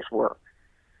about his work.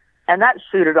 And that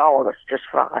suited all of us just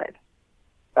fine.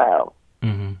 So...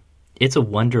 Mm-hmm. It's a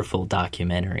wonderful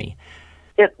documentary.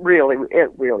 It really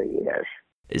is.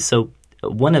 So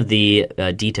one of the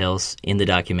details in the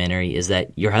documentary is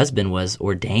that your husband was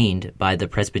ordained by the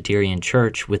Presbyterian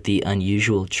Church with the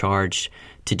unusual charge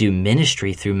to do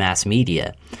ministry through mass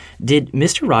media. Did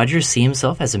Mr. Rogers see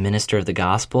himself as a minister of the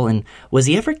gospel, and was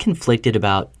he ever conflicted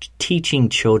about teaching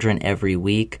children every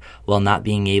week while not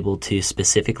being able to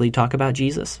specifically talk about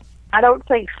Jesus? I don't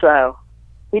think so.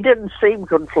 He didn't seem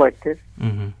conflicted.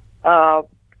 Mm-hmm.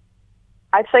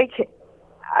 I think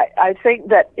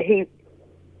that he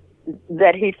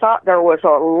thought there was a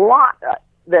lot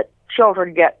that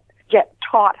children get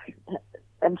taught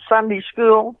in Sunday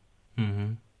school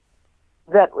Mm-hmm.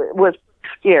 that was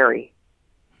scary,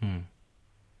 and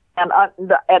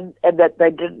that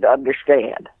they didn't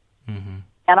understand. Mm-hmm.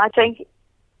 And I think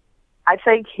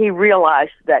he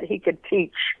realized that he could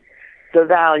teach the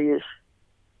values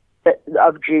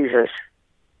of Jesus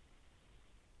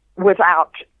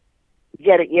without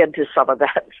getting into some of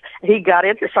that. He got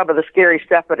into some of the scary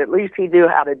stuff, but at least he knew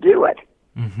how to do it.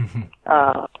 Mm-hmm.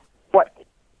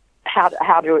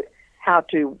 How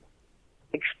to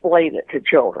explain it to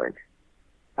children.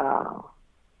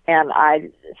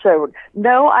 And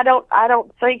no, I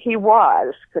don't think he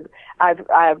was.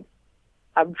 I'm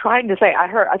trying to say,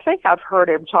 I think I've heard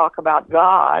him talk about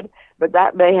God, but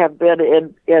that may have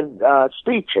been in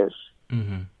speeches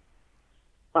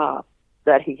Mm-hmm.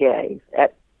 That he gave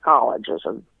at colleges,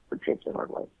 and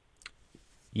particularly.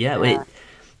 Yeah,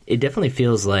 it definitely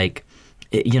feels like,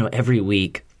 every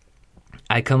week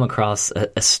I come across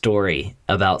a story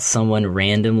about someone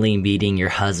randomly meeting your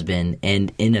husband,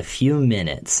 and in a few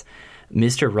minutes,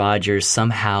 Mr. Rogers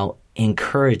somehow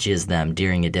encourages them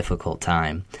during a difficult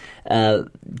time.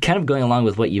 Kind of going along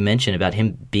with what you mentioned about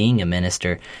him being a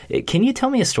minister, can you tell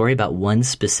me a story about one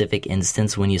specific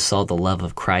instance when you saw the love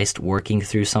of Christ working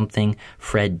through something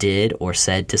Fred did or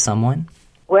said to someone?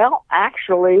 Well,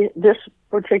 actually, this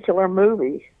particular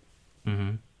movie,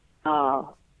 Mm-hmm.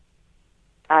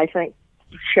 I think,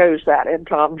 shows that in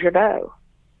Tom Janot,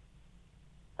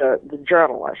 the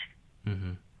journalist,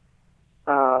 Mm-hmm.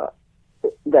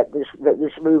 that this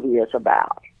movie is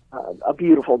about, A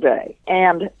Beautiful Day.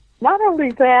 And not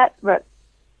only that, but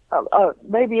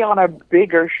maybe on a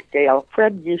bigger scale,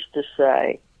 Fred used to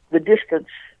say the distance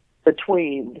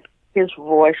between his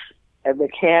voice and the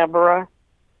camera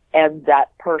and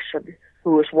that person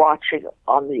who was watching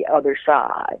on the other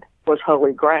side was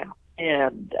holy ground.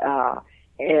 And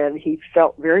he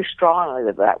felt very strongly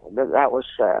that was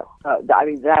so.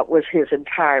 That was his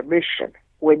entire mission.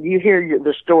 When you hear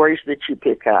the stories that you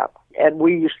pick up, and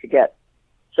we used to get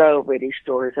so many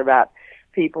stories about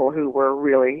people who were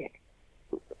really,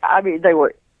 they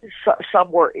were,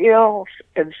 some were ill,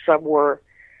 and some were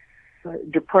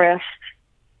depressed,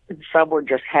 and some were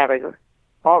just having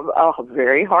a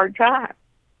very hard time.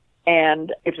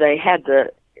 And if they had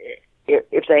the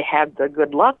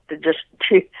good luck to just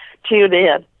tune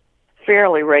in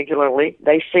fairly regularly,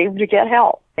 they seemed to get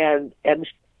help.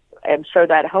 And so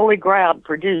that holy ground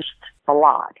produced a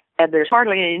lot. And there's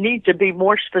hardly any need to be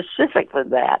more specific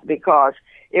than that, because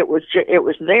it was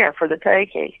there for the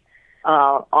taking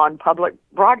on public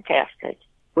broadcasting,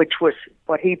 which was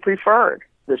what he preferred.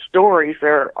 The stories,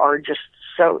 there are just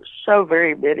so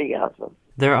very many of them.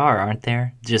 There are, aren't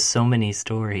there? Just so many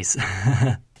stories.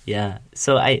 Yeah.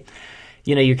 So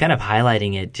you're kind of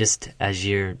highlighting it just as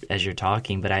you're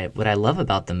talking, but what I love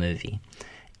about the movie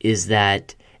is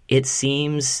that it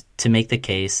seems to make the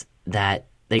case that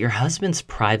your husband's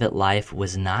private life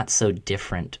was not so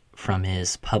different from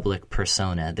his public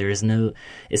persona.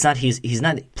 He's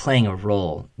not playing a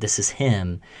role. This is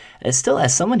him. Still,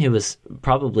 as someone who was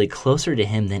probably closer to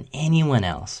him than anyone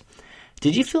else,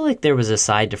 did you feel like there was a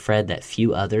side to Fred that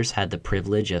few others had the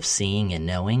privilege of seeing and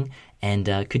knowing? And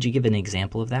could you give an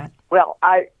example of that? Well,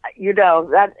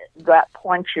 that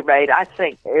point you made, I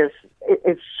think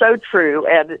it's so true,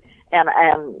 and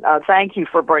thank you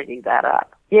for bringing that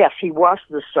up. Yes, he was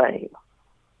the same,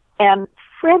 and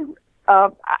Fred.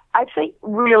 I think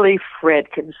really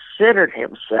Fred considered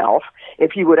himself,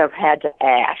 if you would have had to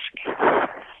ask,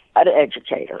 an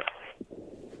educator.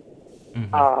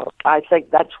 Mm-hmm. I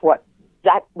think that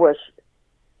was.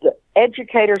 The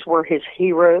educators were his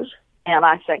heroes. And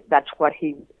I think that's what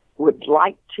he would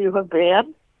like to have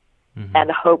been, mm-hmm.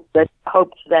 and hoped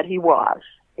that he was.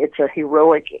 It's a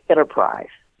heroic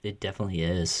enterprise. It definitely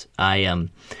is. I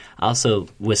also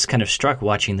was kind of struck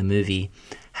watching the movie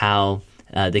how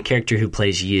the character who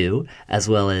plays you, as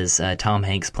well as Tom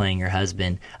Hanks playing your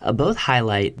husband, both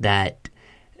highlight that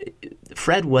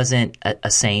Fred wasn't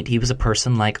a saint. He was a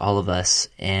person like all of us,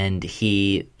 and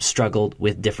he struggled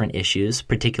with different issues,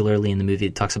 particularly in the movie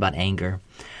that talks about anger.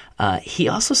 He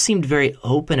also seemed very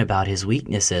open about his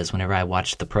weaknesses whenever I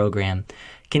watched the program.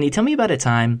 Can you tell me about a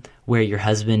time where your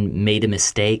husband made a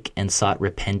mistake and sought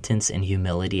repentance and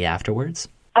humility afterwards?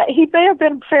 He may have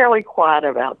been fairly quiet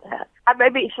about that. I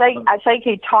think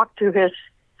he talked to his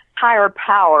higher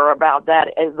power about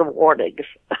that in the warnings.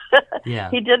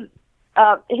 Yeah. He didn't.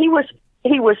 He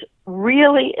was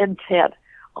really intent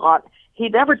on. He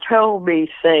never told me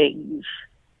things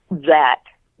that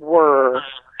were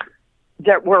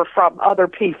from other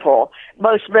people.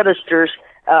 Most ministers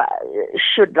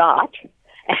should not,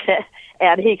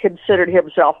 and he considered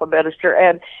himself a minister,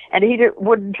 and he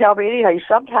wouldn't tell me anything.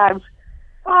 Sometimes,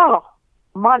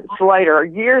 months later, or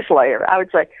years later, I would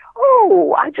say,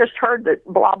 "Oh, I just heard that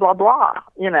blah blah blah,"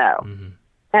 Mm-hmm.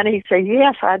 and he'd say,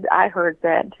 "Yes, I heard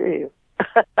that too,"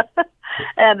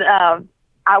 and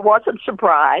I wasn't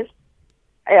surprised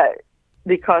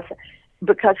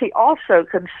because he also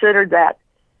considered that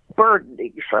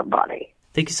burdening somebody.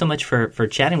 Thank you so much for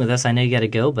chatting with us. I know you got to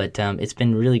go, but it's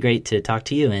been really great to talk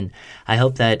to you, and I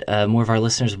hope that more of our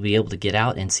listeners will be able to get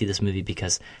out and see this movie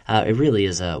because it really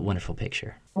is a wonderful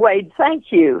picture. Wade,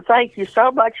 thank you. Thank you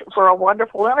so much for a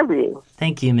wonderful interview.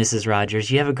 Thank you, Mrs.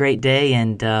 Rogers. You have a great day,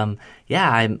 and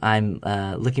I'm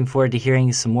looking forward to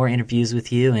hearing some more interviews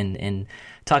with you and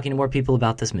talking to more people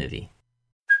about this movie.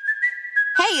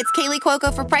 Hey, it's Kaylee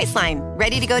Cuoco for Priceline.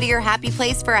 Ready to go to your happy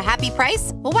place for a happy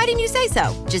price? Well, why didn't you say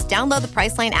so? Just download the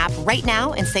Priceline app right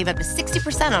now and save up to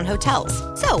 60% on hotels.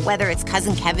 So whether it's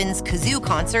Cousin Kevin's Kazoo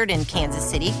Concert in Kansas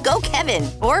City, go Kevin,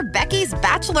 or Becky's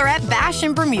Bachelorette Bash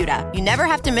in Bermuda, you never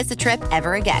have to miss a trip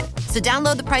ever again. So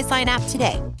download the Priceline app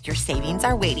today. Your savings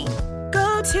are waiting.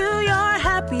 Go to your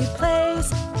happy place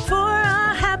for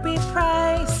a happy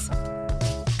price.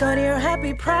 Go to your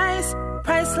happy price,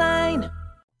 Priceline.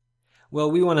 Well,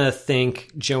 we want to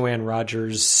thank Joanne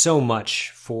Rogers so much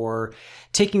for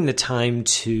taking the time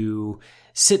to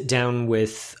sit down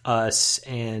with us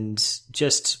and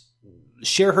just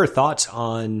share her thoughts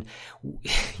on,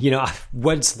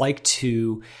 what it's like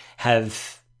to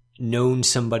have known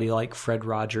somebody like Fred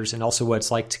Rogers, and also what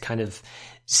it's like to kind of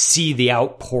see the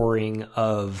outpouring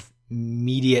of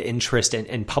media interest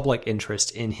and public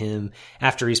interest in him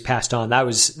after he's passed on. That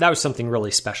was something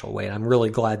really special, Wade. I'm really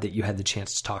glad that you had the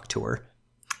chance to talk to her.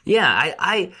 Yeah,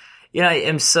 I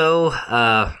am so,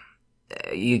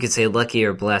 you could say lucky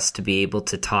or blessed to be able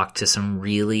to talk to some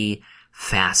really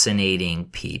fascinating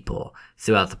people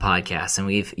throughout the podcast. And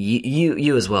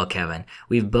you as well, Kevin,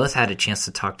 we've both had a chance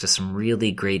to talk to some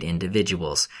really great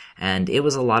individuals, and it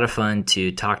was a lot of fun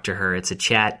to talk to her. It's a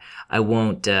chat I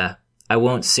won't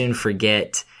soon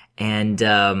forget. And,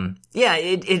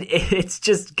 it's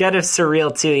just kind of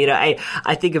surreal too.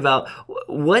 I think about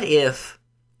what if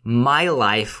my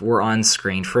life were on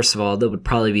screen. First of all, that would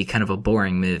probably be kind of a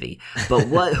boring movie. But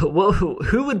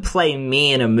who would play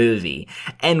me in a movie?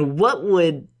 And what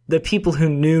would the people who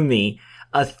knew me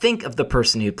think of the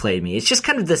person who played me? It's just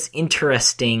kind of this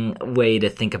interesting way to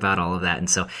think about all of that. And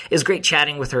so it was great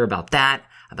chatting with her about that,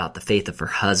 about the faith of her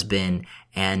husband.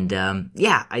 And,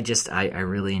 I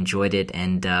really enjoyed it,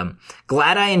 and,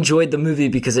 glad I enjoyed the movie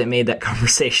because it made that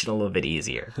conversation a little bit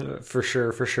easier. For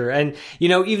sure. And,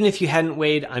 even if you hadn't,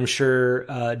 Wade, I'm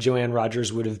sure, Joanne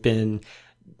Rogers would have been,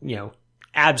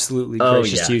 absolutely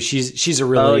gracious to you. She's a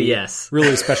really,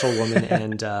 really special woman,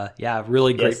 and,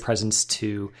 really great presence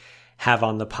to have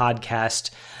on the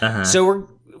podcast. Uh-huh. So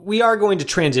we are going to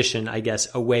transition, I guess,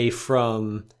 away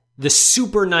from the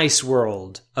super nice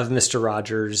world of Mr.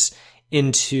 Rogers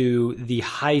into the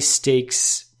high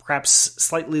stakes, perhaps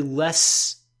slightly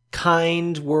less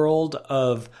kind world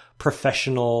of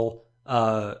professional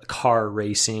car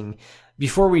racing.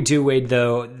 Before we do, Wade,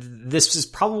 though, this is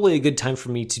probably a good time for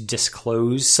me to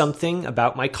disclose something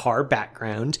about my car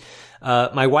background.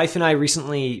 My wife and I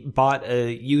recently bought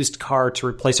a used car to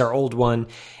replace our old one,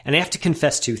 and I have to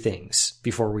confess two things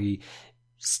before we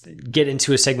get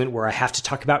into a segment where I have to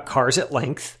talk about cars at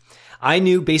length. I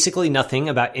knew basically nothing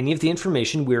about any of the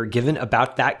information we were given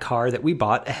about that car that we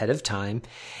bought ahead of time.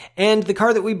 And the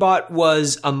car that we bought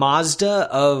was a Mazda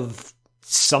of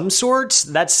some sort.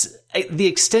 That's the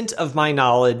extent of my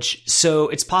knowledge. So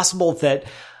it's possible that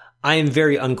I am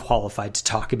very unqualified to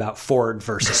talk about Ford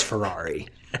versus Ferrari.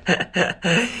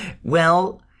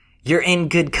 Well, you're in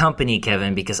good company,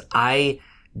 Kevin, because I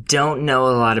don't know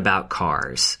a lot about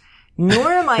cars.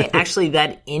 Nor am I actually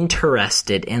that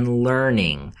interested in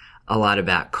learning a lot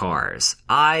about cars.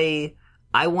 I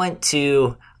want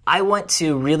to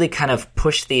really kind of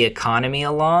push the economy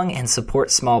along and support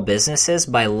small businesses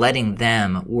by letting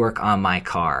them work on my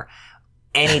car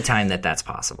anytime that's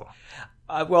possible.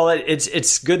 Well,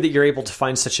 it's good that you're able to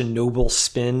find such a noble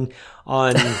spin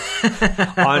on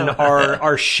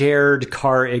our shared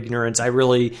car ignorance. I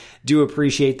really do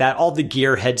appreciate that. All the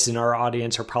gearheads in our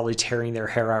audience are probably tearing their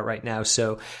hair out right now,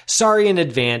 so sorry in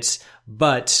advance.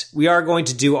 But we are going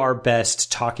to do our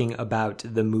best talking about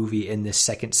the movie in this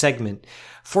second segment.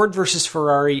 Ford vs.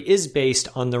 Ferrari is based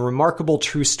on the remarkable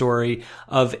true story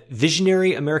of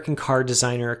visionary American car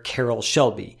designer Carroll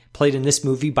Shelby, played in this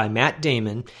movie by Matt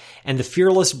Damon, and the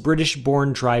fearless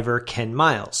British-born driver Ken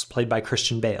Miles, played by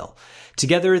Christian Bale.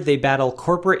 Together, they battle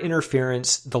corporate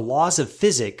interference, the laws of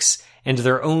physics, and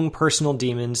their own personal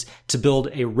demons to build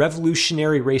a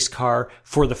revolutionary race car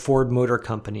for the Ford Motor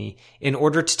Company in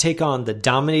order to take on the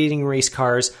dominating race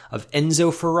cars of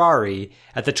Enzo Ferrari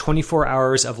at the 24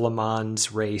 Hours of Le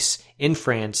Mans race in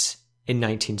France in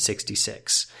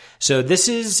 1966. So this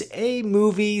is a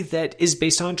movie that is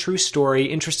based on a true story.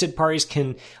 Interested parties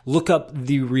can look up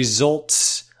the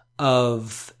results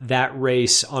of that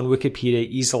race on Wikipedia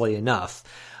easily enough.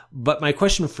 But my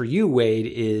question for you, Wade,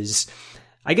 is,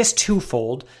 I guess,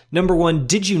 twofold. Number one,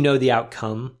 did you know the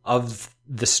outcome of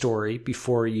the story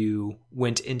before you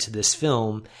went into this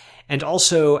film? And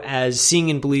also, as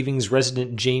Seeing and Believing's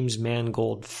resident James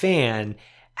Mangold fan,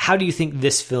 how do you think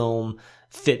this film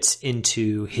fits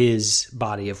into his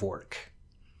body of work?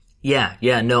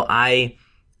 No, I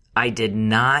did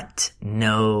not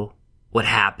know what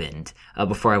happened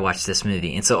before I watched this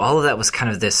movie. And so all of that was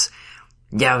kind of this,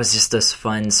 it was just this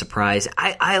fun surprise.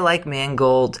 I like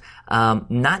Mangold.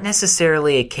 Not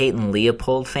necessarily a Kate and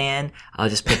Leopold fan. I'll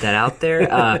just put that out there.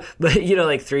 But,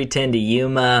 like 3:10 to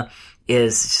Yuma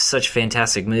is such a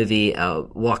fantastic movie.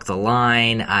 Walk the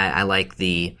Line. I like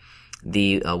the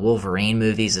Wolverine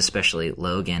movies, especially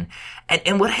Logan.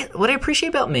 And what I appreciate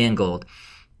about Mangold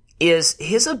is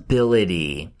his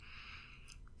ability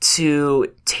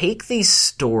to take these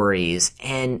stories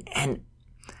and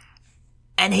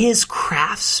his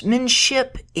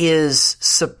craftsmanship is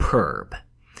superb.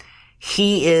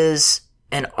 He is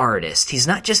an artist. He's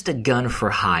not just a gun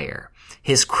for hire.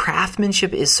 His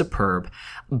craftsmanship is superb,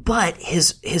 but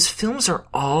his films are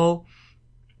all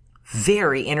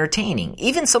very entertaining.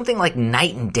 Even something like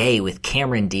Night and Day with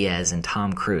Cameron Diaz and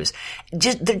Tom Cruise.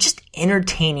 They're just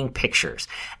entertaining pictures.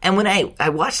 And when I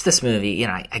watched this movie,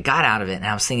 I got out of it and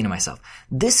I was thinking to myself,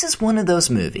 this is one of those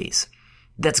movies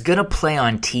that's gonna play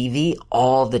on TV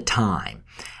all the time.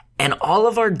 And all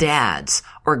of our dads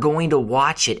are going to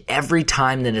watch it every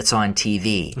time that it's on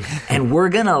TV. And we're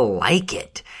gonna like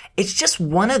it. It's just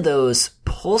one of those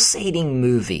pulsating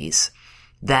movies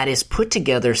that is put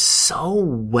together so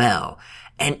well.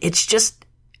 And it's just,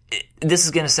 this is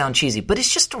going to sound cheesy, but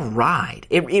it's just a ride.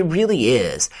 It really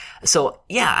is. So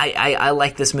I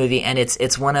like this movie, and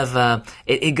it's one of,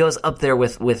 it goes up there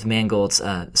with Mangold's,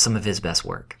 some of his best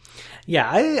work. Yeah,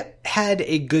 I had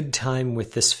a good time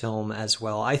with this film as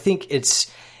well. I think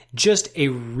it's just a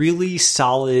really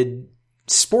solid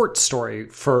sports story,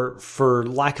 for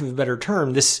lack of a better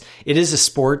term. It is a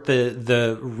sport,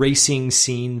 the racing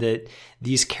scene that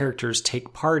these characters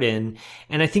take part in.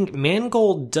 And I think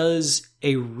Mangold does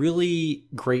a really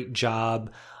great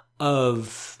job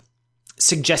of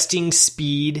suggesting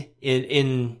speed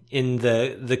in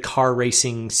the car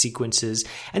racing sequences.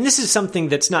 And this is something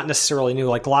that's not necessarily new.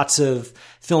 Like, lots of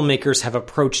filmmakers have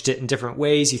approached it in different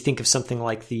ways. You think of something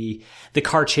like the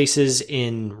car chases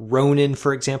in Ronin,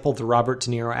 for example, the Robert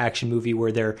De Niro action movie,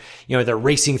 where they're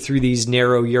racing through these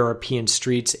narrow European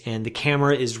streets and the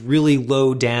camera is really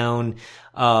low down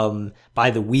by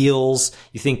the wheels.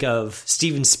 You think of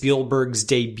Steven Spielberg's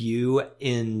debut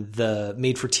in the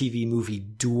made-for-TV movie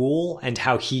Duel, and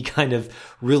how he kind of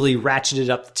really ratcheted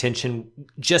up the tension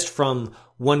just from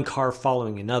one car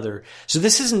following another. So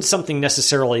this isn't something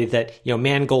necessarily that,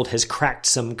 Mangold has cracked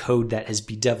some code that has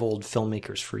bedeviled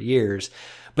filmmakers for years.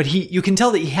 But you can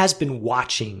tell that he has been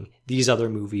watching these other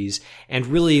movies and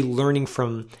really learning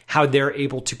from how they're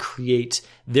able to create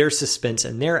their suspense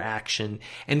and their action,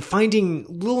 and finding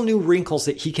little new wrinkles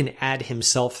that he can add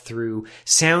himself through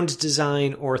sound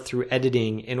design or through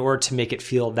editing in order to make it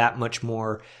feel that much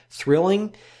more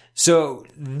thrilling. So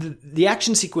the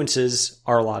action sequences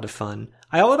are a lot of fun.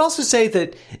 I would also say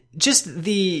that just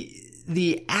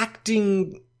the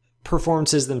acting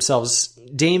performances themselves,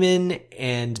 Damon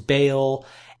and Bale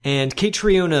and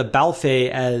Catriona Balfe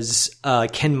as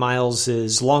Ken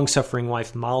Miles's long-suffering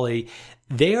wife Molly,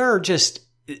 they're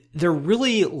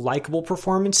really likable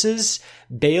performances.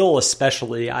 Bale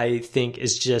especially, I think,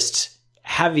 is just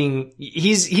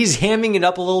he's hamming it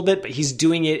up a little bit, but he's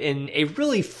doing it in a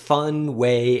really fun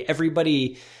way.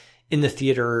 Everybody in the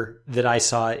theater that I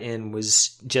saw it in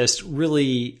was just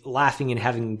really laughing and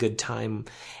having a good time.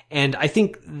 And I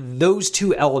think those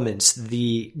two elements,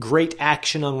 the great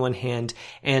action on one hand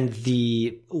and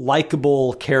the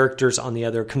likable characters on the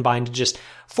other, combined to just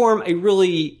form a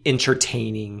really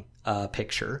entertaining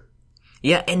picture.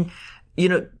 Yeah, and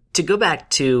to go back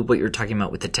to what you were talking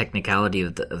about with the technicality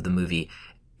of the movie,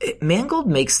 Mangold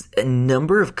makes a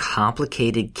number of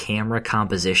complicated camera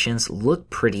compositions look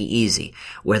pretty easy,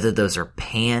 whether those are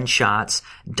pan shots,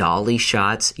 dolly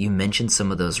shots. You mentioned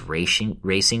some of those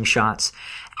racing shots.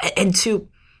 And two,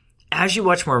 as you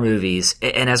watch more movies,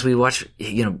 and as we watch,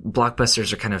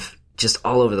 blockbusters are kind of just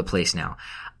all over the place now,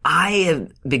 I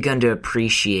have begun to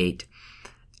appreciate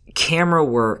camera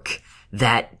work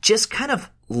that just kind of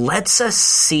lets us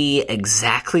see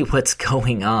exactly what's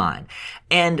going on.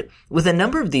 And with a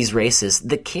number of these races,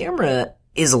 the camera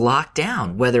is locked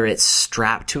down, whether it's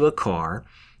strapped to a car,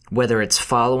 whether it's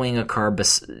following a car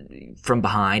from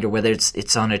behind, or whether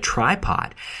it's on a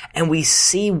tripod. And we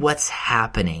see what's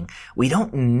happening. We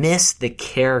don't miss the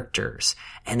characters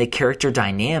and the character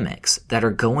dynamics that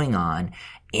are going on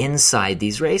inside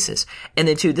these races. And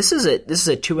then too, this is a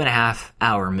 2.5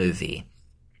 hour movie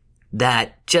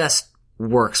that just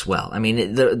works well. I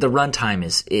mean, the runtime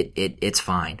is, it's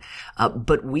fine.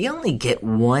 But we only get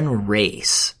one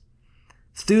race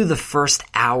through the first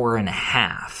hour and a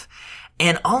half.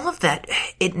 And all of that,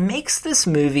 it makes this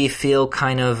movie feel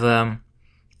kind of,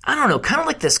 kind of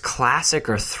like this classic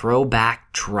or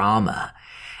throwback drama.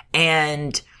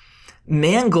 And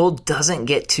Mangold doesn't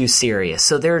get too serious.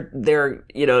 So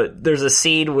there's a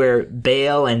scene where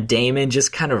Bale and Damon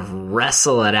just kind of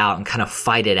wrestle it out and kind of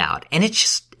fight it out. And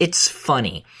it's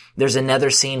funny. There's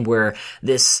another scene where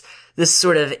this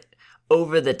sort of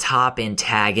over the top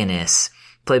antagonist,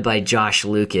 played by Josh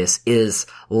Lucas, is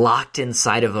locked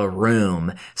inside of a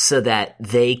room so that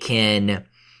they can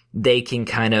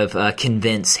kind of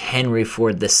convince Henry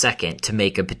Ford II to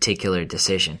make a particular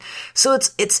decision. So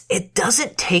it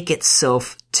doesn't take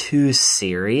itself too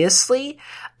seriously,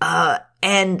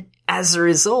 and as a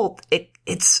result,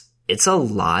 it's a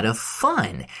lot of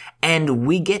fun, and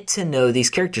we get to know these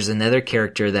characters. Another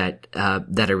character that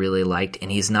I really liked,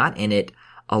 and he's not in it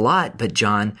a lot, but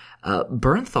John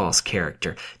Bernthal's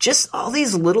character. Just all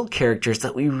these little characters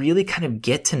that we really kind of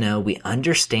get to know. We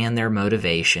understand their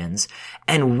motivations,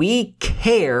 and we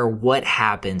care what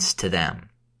happens to them.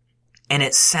 And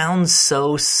it sounds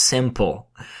so simple,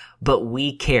 but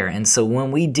we care. And so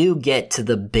when we do get to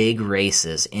the big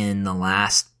races in the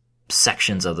last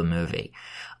sections of the movie,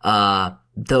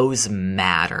 those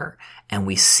matter. And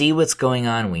we see what's going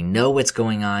on. We know what's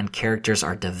going on. Characters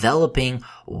are developing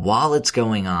while it's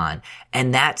going on.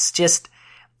 And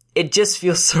it just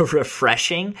feels so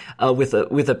refreshing, with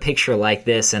a picture like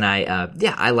this. And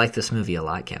I like this movie a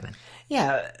lot, Kevin.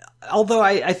 Yeah. Although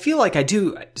I feel like I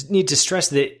do need to stress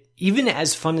that even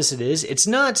as fun as it is, it's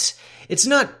not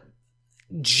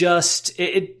just,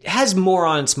 it has more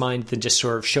on its mind than just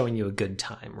sort of showing you a good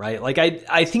time, right? Like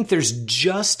I think there's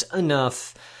just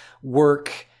enough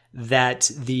work that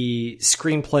the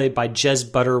screenplay by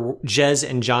Jez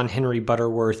and John Henry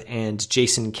Butterworth and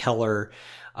Jason Keller,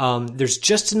 there's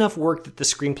just enough work that the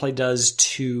screenplay does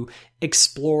to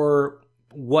explore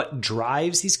what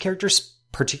drives these characters,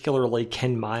 particularly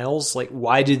Ken Miles. Like,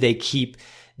 why do they keep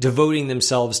devoting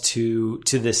themselves to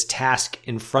this task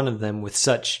in front of them with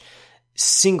such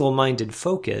single-minded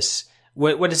focus?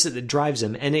 What is it that drives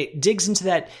them? And it digs into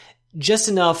that just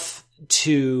enough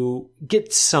to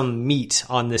get some meat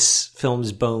on this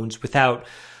film's bones without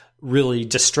really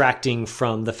distracting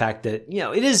from the fact that,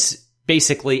 it is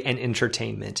basically an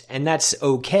entertainment, and that's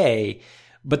okay,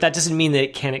 but that doesn't mean that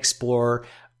it can't explore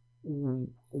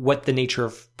what the nature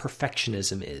of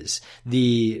perfectionism is.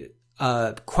 The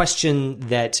question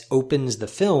that opens the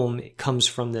film comes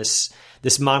from this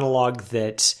monologue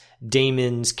that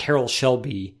Damon's Carroll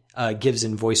Shelby gives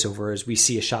in voiceover, as we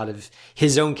see a shot of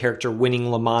his own character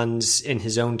winning Le Mans in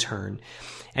his own turn.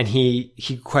 And he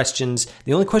questions,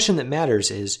 the only question that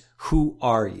matters is, who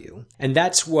are you? And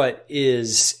that's what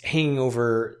is hanging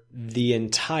over the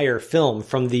entire film,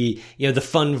 from the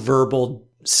fun verbal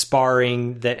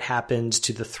sparring that happens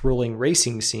to the thrilling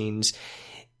racing scenes.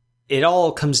 It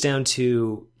all comes down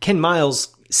to Ken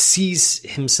Miles sees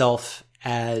himself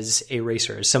as a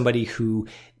racer, as somebody who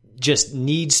just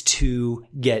needs to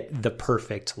get the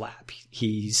perfect lap.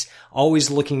 He's always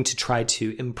looking to try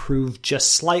to improve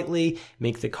just slightly,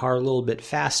 make the car a little bit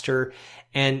faster,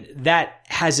 and that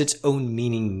has its own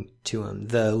meaning to him,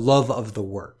 the love of the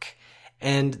work.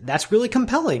 And that's really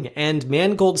compelling, and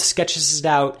Mangold sketches it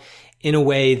out in a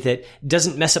way that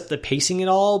doesn't mess up the pacing at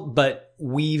all, but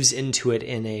weaves into it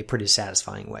in a pretty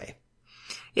satisfying way.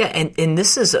 Yeah, and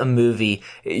this is a movie,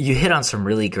 you hit on some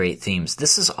really great themes.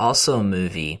 This is also a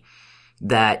movie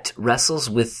that wrestles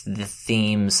with the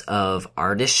themes of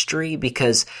artistry,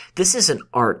 because this is an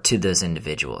art to those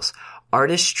individuals.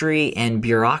 Artistry and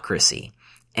bureaucracy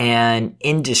and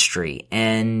industry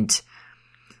and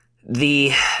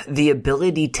the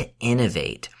ability to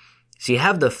innovate. So you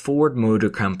have the Ford Motor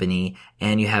Company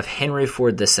and you have Henry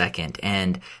Ford II,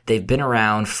 and they've been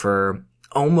around for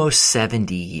almost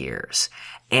 70 years.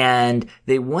 And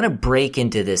they want to break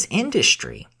into this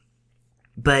industry.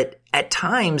 But at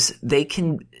times they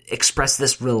can express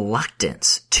this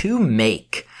reluctance to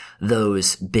make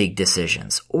those big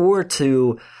decisions or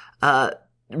to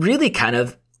really kind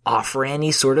of offer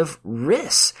any sort of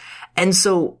risks. And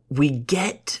so we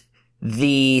get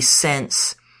the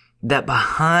sense that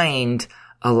behind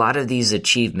a lot of these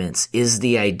achievements is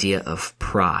the idea of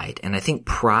pride. And I think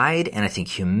pride and I think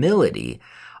humility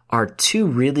are two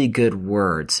really good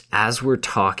words as we're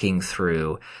talking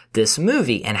through this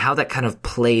movie and how that kind of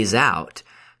plays out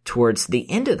towards the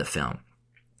end of the film.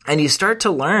 And you start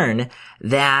to learn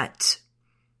that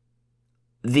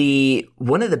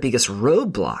one of the biggest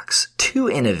roadblocks to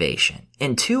innovation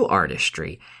and to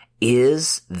artistry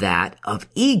is that of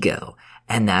ego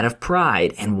and that of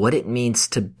pride and what it means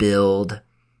to build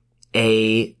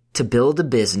a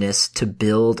business, to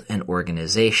build an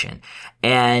organization.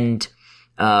 And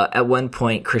at one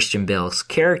point, Christian Bale's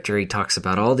character, he talks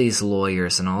about all these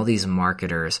lawyers and all these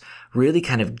marketers really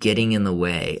kind of getting in the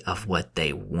way of what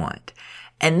they want.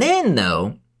 And then,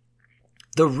 though,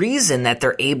 the reason that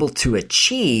they're able to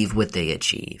achieve what they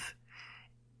achieve,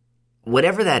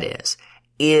 whatever that is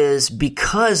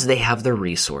because they have the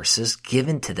resources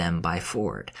given to them by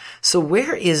Ford. So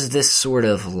where is this sort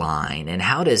of line, and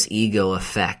how does ego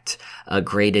affect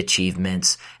great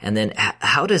achievements? And then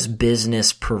how does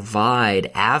business provide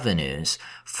avenues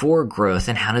for growth,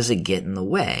 and how does it get in the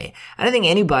way? And I think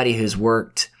anybody who's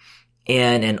worked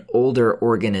in an older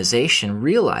organization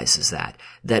realizes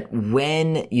that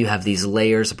when you have these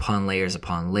layers upon layers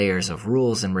upon layers of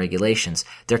rules and regulations,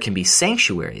 there can be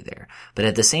sanctuary there. But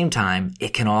at the same time,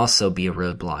 it can also be a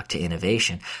roadblock to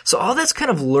innovation. So all that's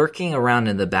kind of lurking around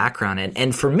in the background.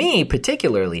 And for me,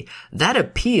 particularly, that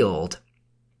appealed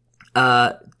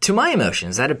to my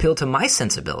emotions, that appealed to my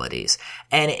sensibilities.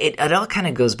 And it all kind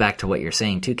of goes back to what you're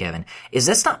saying too, Kevin, is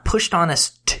that's not pushed on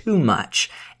us too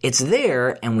much. It's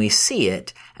there and we see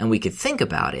it and we could think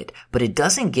about it, but it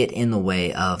doesn't get in the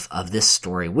way of this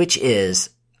story, which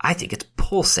is, I think it's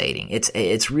pulsating.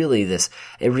 It's really this,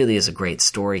 it really is a great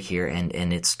story here, and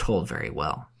it's told very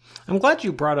well. I'm glad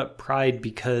you brought up pride,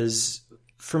 because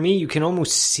for me, you can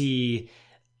almost see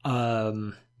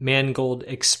Mangold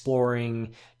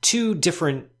exploring two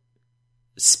different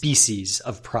species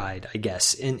of pride, I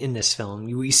guess, in this film.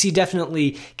 We see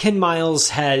definitely Ken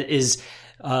Miles is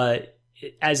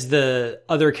as the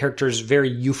other characters very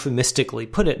euphemistically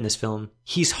put it in this film,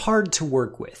 he's hard to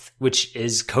work with, which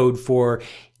is code for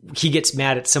he gets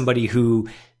mad at somebody who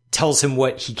tells him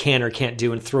what he can or can't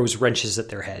do and throws wrenches at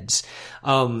their heads.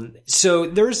 So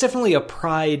there's definitely a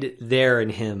pride there in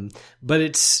him, but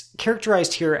it's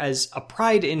characterized here as a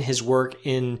pride in his work,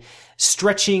 in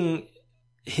stretching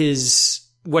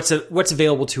what's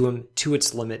available to him to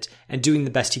its limit and doing the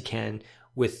best he can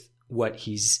with what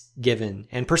he's given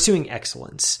and pursuing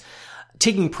excellence,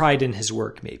 taking pride in his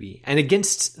work maybe. And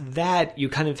against that, you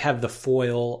kind of have the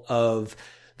foil of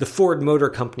the Ford Motor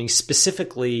Company,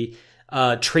 specifically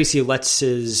Tracy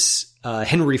Letts's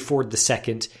Henry Ford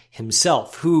II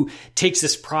himself, who takes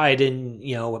this pride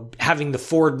in, having the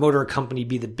Ford Motor Company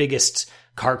be the biggest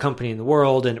car company in the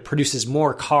world, and it produces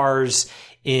more cars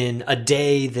in a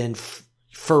day than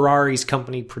Ferrari's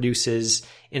company produces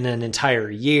in an entire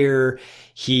year.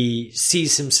 He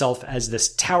sees himself as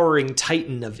this towering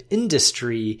titan of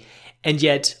industry, and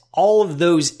yet all of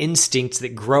those instincts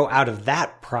that grow out of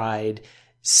that pride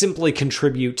simply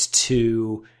contribute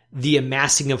to the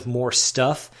amassing of more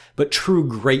stuff, but true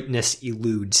greatness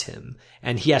eludes him.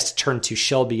 And he has to turn to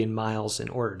Shelby and Miles in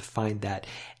order to find that.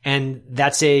 And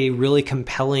that's a really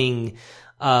compelling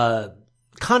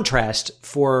contrast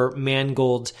for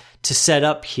Mangold to set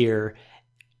up here.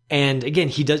 And again,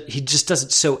 he just does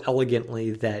it so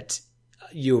elegantly that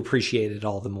you appreciate it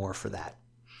all the more for that.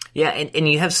 Yeah, and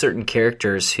you have certain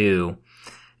characters who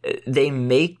they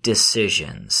make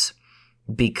decisions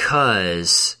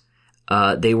because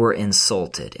they were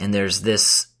insulted, and there's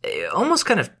this almost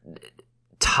kind of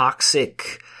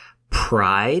toxic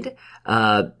pride.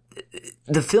 The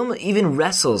film even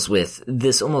wrestles with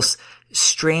this almost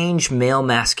strange male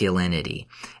masculinity,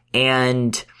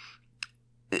 and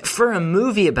for a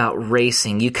movie about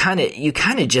racing, you kind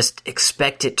of just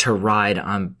expect it to ride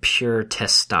on pure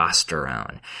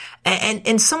testosterone,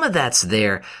 and some of that's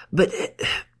there, but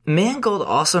Mangold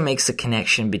also makes a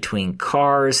connection between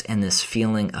cars and this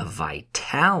feeling of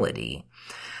vitality.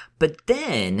 But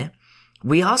then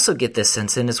we also get this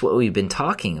sense, and it's what we've been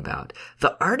talking about,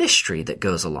 the artistry that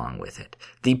goes along with it,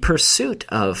 the pursuit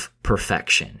of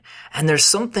perfection. And there's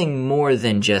something more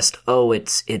than just,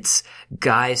 it's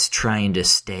guys trying to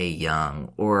stay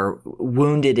young or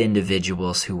wounded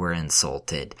individuals who were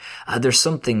insulted. There's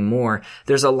something more.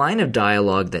 There's a line of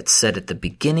dialogue that's said at the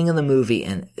beginning of the movie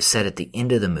and said at the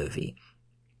end of the movie.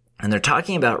 And they're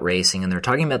talking about racing and they're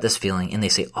talking about this feeling, and they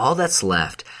say all that's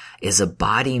left is a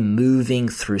body moving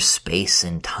through space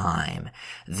and time.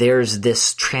 There's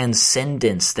this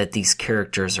transcendence that these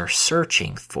characters are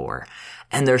searching for,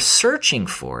 and they're searching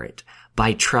for it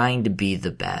by trying to be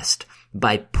the best,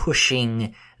 by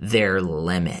pushing their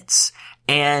limits.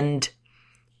 And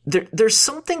there's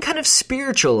something kind of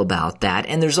spiritual about that,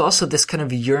 and there's also this kind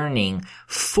of yearning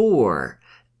for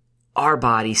our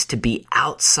bodies to be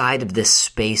outside of this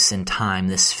space and time,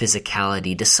 this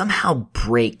physicality, to somehow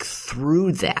break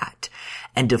through that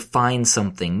and to find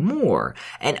something more.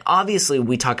 And obviously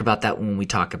we talk about that when we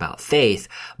talk about faith,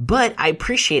 but I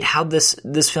appreciate how this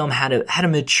film had a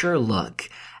mature look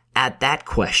at that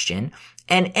question.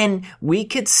 And we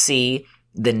could see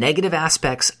the negative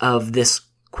aspects of this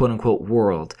quote unquote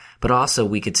world, but also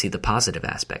we could see the positive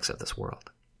aspects of this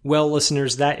world. Well,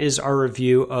 listeners, that is our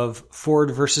review of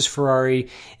Ford versus Ferrari.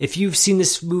 If you've seen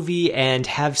this movie and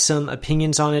have some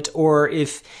opinions on it, or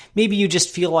if maybe you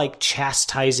just feel like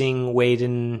chastising Wade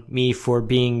and me for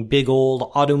being big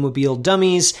old automobile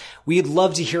dummies, we'd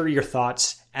love to hear your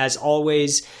thoughts. As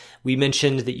always, we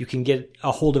mentioned that you can get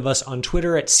a hold of us on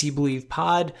Twitter at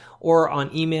SeeBelievePod or on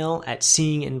email at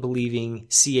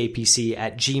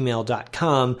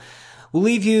seeingandbelievingcapc@gmail.com. We'll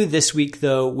leave you this week,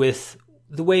 though, with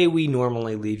the way we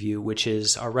normally leave you, which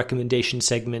is our recommendation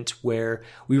segment where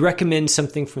we recommend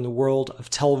something from the world of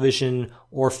television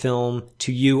or film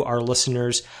to you, our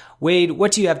listeners. Wade,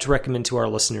 what do you have to recommend to our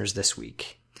listeners this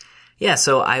week? Yeah,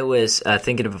 so I was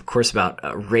thinking of course, about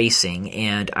racing,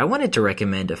 and I wanted to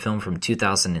recommend a film from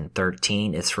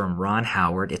 2013. It's from Ron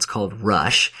Howard. It's called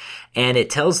Rush, and it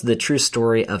tells the true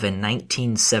story of a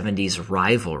 1970s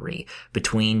rivalry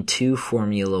between two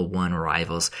Formula One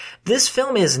rivals. This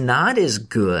film is not as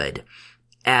good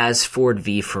as Ford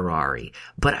v. Ferrari,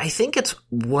 but I think it's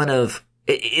one of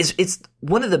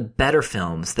the better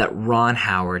films that Ron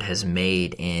Howard has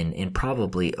made in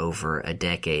probably over a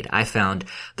decade. I found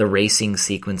the racing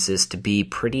sequences to be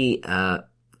pretty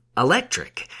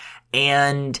electric.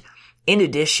 And in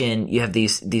addition, you have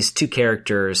these two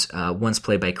characters, one's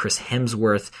played by Chris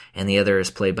Hemsworth and the other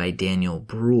is played by Daniel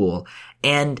Bruhl.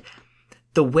 And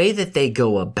the way that they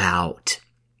go about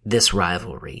this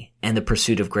rivalry and the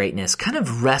pursuit of greatness kind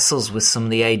of wrestles with some of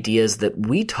the ideas that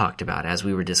we talked about as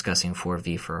we were discussing Ford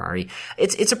v. Ferrari.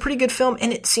 It's a pretty good film,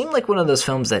 and it seemed like one of those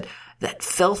films that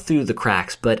fell through the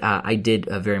cracks, but I did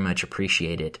very much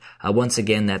appreciate it. Once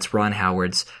again, that's Ron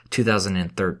Howard's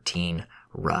 2013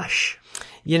 Rush.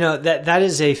 You know, that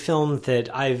is a film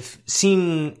that I've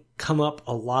seen come up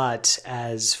a lot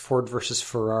as Ford versus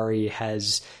Ferrari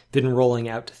has been rolling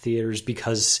out to theaters,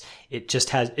 because it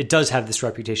does have this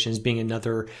reputation as being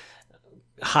another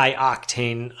high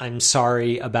octane, I'm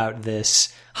sorry about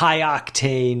this, high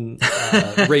octane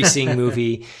racing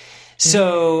movie.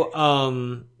 So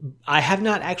I have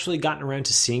not actually gotten around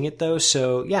to seeing it though.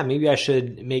 So yeah, maybe I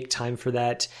should make time for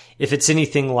that. If it's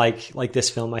anything like this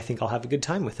film, I think I'll have a good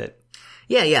time with it.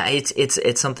 Yeah,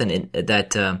 it's something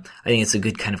that I think it's a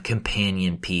good kind of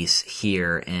companion piece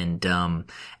here, and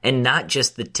not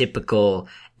just the typical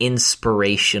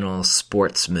inspirational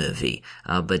sports movie,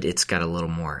 but it's got a little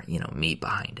more, meat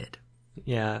behind it.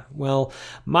 Yeah, well,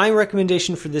 my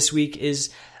recommendation for this week is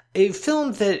a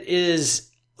film that is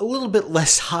a little bit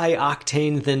less high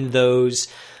octane than those,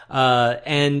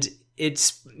 and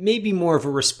it's maybe more of a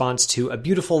response to A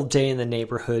Beautiful Day in the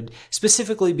Neighborhood,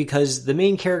 specifically because the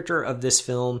main character of this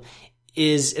film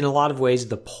is in a lot of ways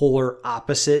the polar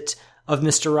opposite of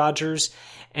Mr. Rogers.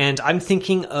 And I'm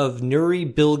thinking of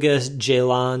Nuri Bilge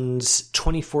Ceylan's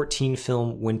 2014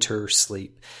 film Winter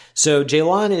Sleep. So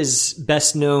Ceylan is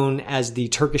best known as the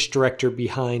Turkish director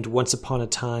behind Once Upon a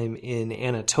Time in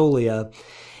Anatolia.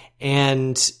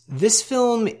 And this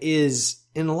film is,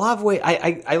 in a lot of ways,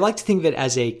 I like to think of it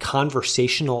as a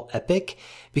conversational epic,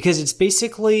 because it's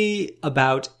basically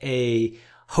about a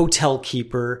hotel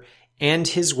keeper and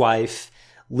his wife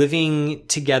living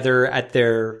together at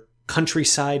their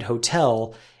countryside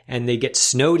hotel, and they get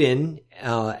snowed in,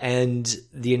 and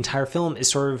the entire film is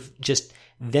sort of just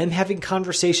them having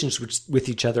conversations with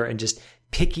each other and just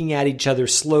picking at each other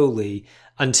slowly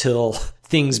until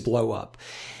things blow up.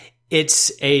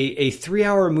 It's a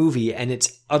 3-hour movie, and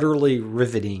it's utterly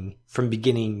riveting from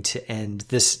beginning to end.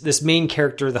 This main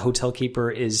character, the hotel keeper,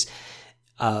 is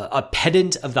a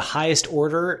pedant of the highest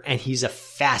order, and he's a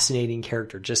fascinating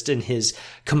character just in his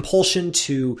compulsion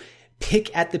to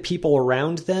pick at the people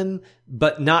around them,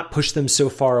 but not push them so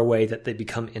far away that they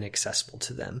become inaccessible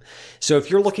to them. So if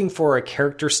you're looking for a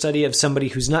character study of somebody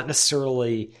who's not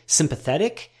necessarily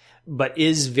sympathetic, but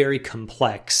is very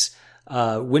complex,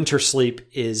 Winter Sleep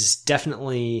is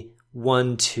definitely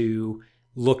one to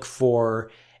look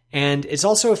for. And it's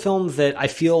also a film that I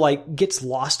feel like gets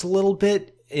lost a little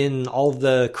bit in all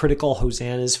the critical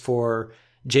hosannas for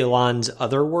Ceylan's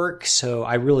other work, so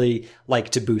I really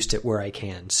like to boost it where I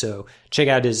can. So check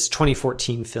out his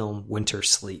 2014 film, Winter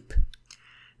Sleep.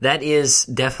 That is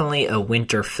definitely a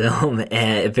winter film,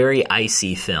 a very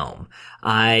icy film.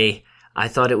 I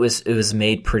thought it was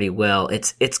made pretty well.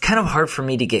 It's kind of hard for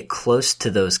me to get close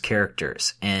to those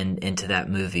characters and into that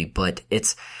movie, but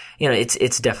it's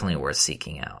definitely worth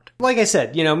seeking out. Like I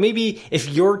said, maybe if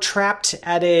you're trapped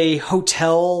at a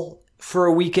hotel for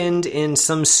a weekend in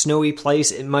some snowy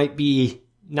place, it might be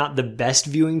not the best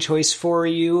viewing choice for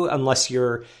you unless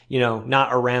you're, not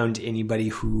around anybody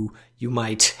who you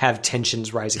might have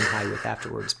tensions rising high with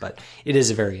afterwards. But it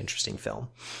is a very interesting film.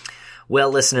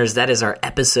 Well, listeners, that is our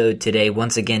episode today.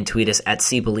 Once again, tweet us at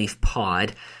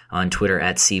CBelievePod, on Twitter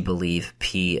at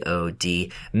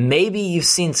CBelievePod. Maybe you've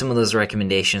seen some of those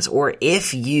recommendations, or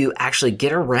if you actually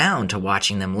get around to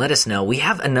watching them, let us know. We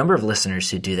have a number of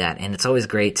listeners who do that, and it's always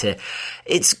great to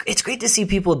see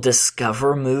people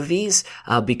discover movies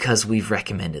because we've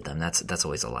recommended them. That's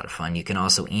always a lot of fun. You can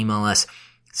also email us,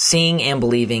 Seeing and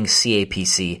Believing,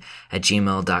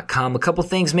 CAPC@gmail.com. A couple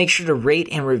things. Make sure to rate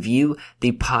and review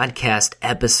the podcast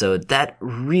episode. That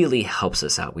really helps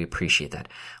us out. We appreciate that.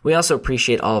 We also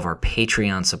appreciate all of our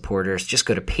Patreon supporters. Just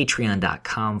go to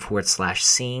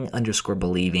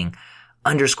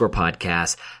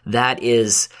patreon.com/seeing_believing_podcast. That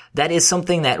is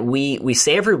something that we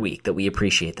say every week that we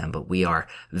appreciate them, but we are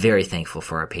very thankful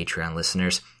for our Patreon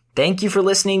listeners. Thank you for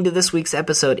listening to this week's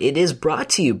episode. It is brought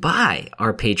to you by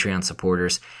our Patreon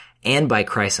supporters and by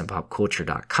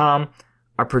ChristandPopCulture.com.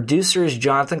 Our producer is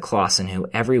Jonathan Clausen, who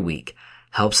every week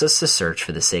helps us to search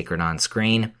for the sacred on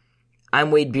screen.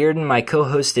 I'm Wade Bearden. My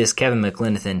co-host is Kevin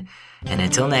McLenithan. And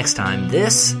until next time,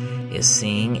 this is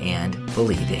Seeing and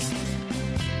Believing.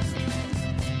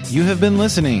 You have been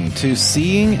listening to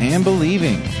Seeing and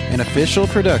Believing, an official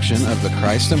production of the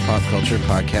Christ and Pop Culture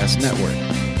Podcast Network.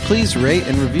 Please rate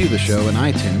and review the show in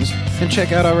iTunes and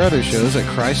check out our other shows at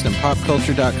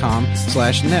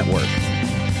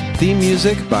ChristandPopCulture.com/network. Theme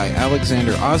music by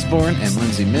Alexander Osborne and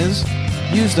Lindsay Miz,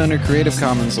 used under Creative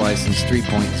Commons License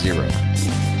 3.0.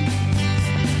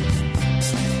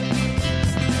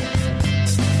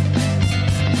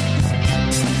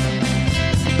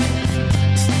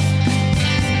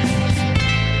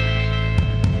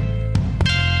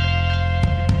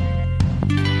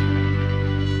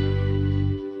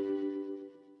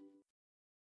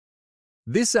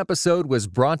 This episode was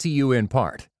brought to you in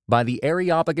part by the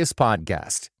Areopagus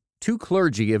Podcast, two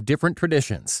clergy of different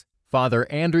traditions, Father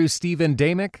Andrew Stephen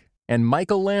Damick and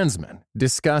Michael Landsman,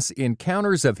 discuss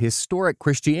encounters of historic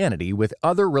Christianity with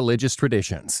other religious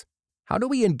traditions. How do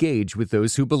we engage with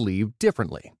those who believe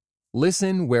differently?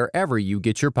 Listen wherever you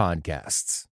get your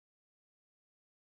podcasts.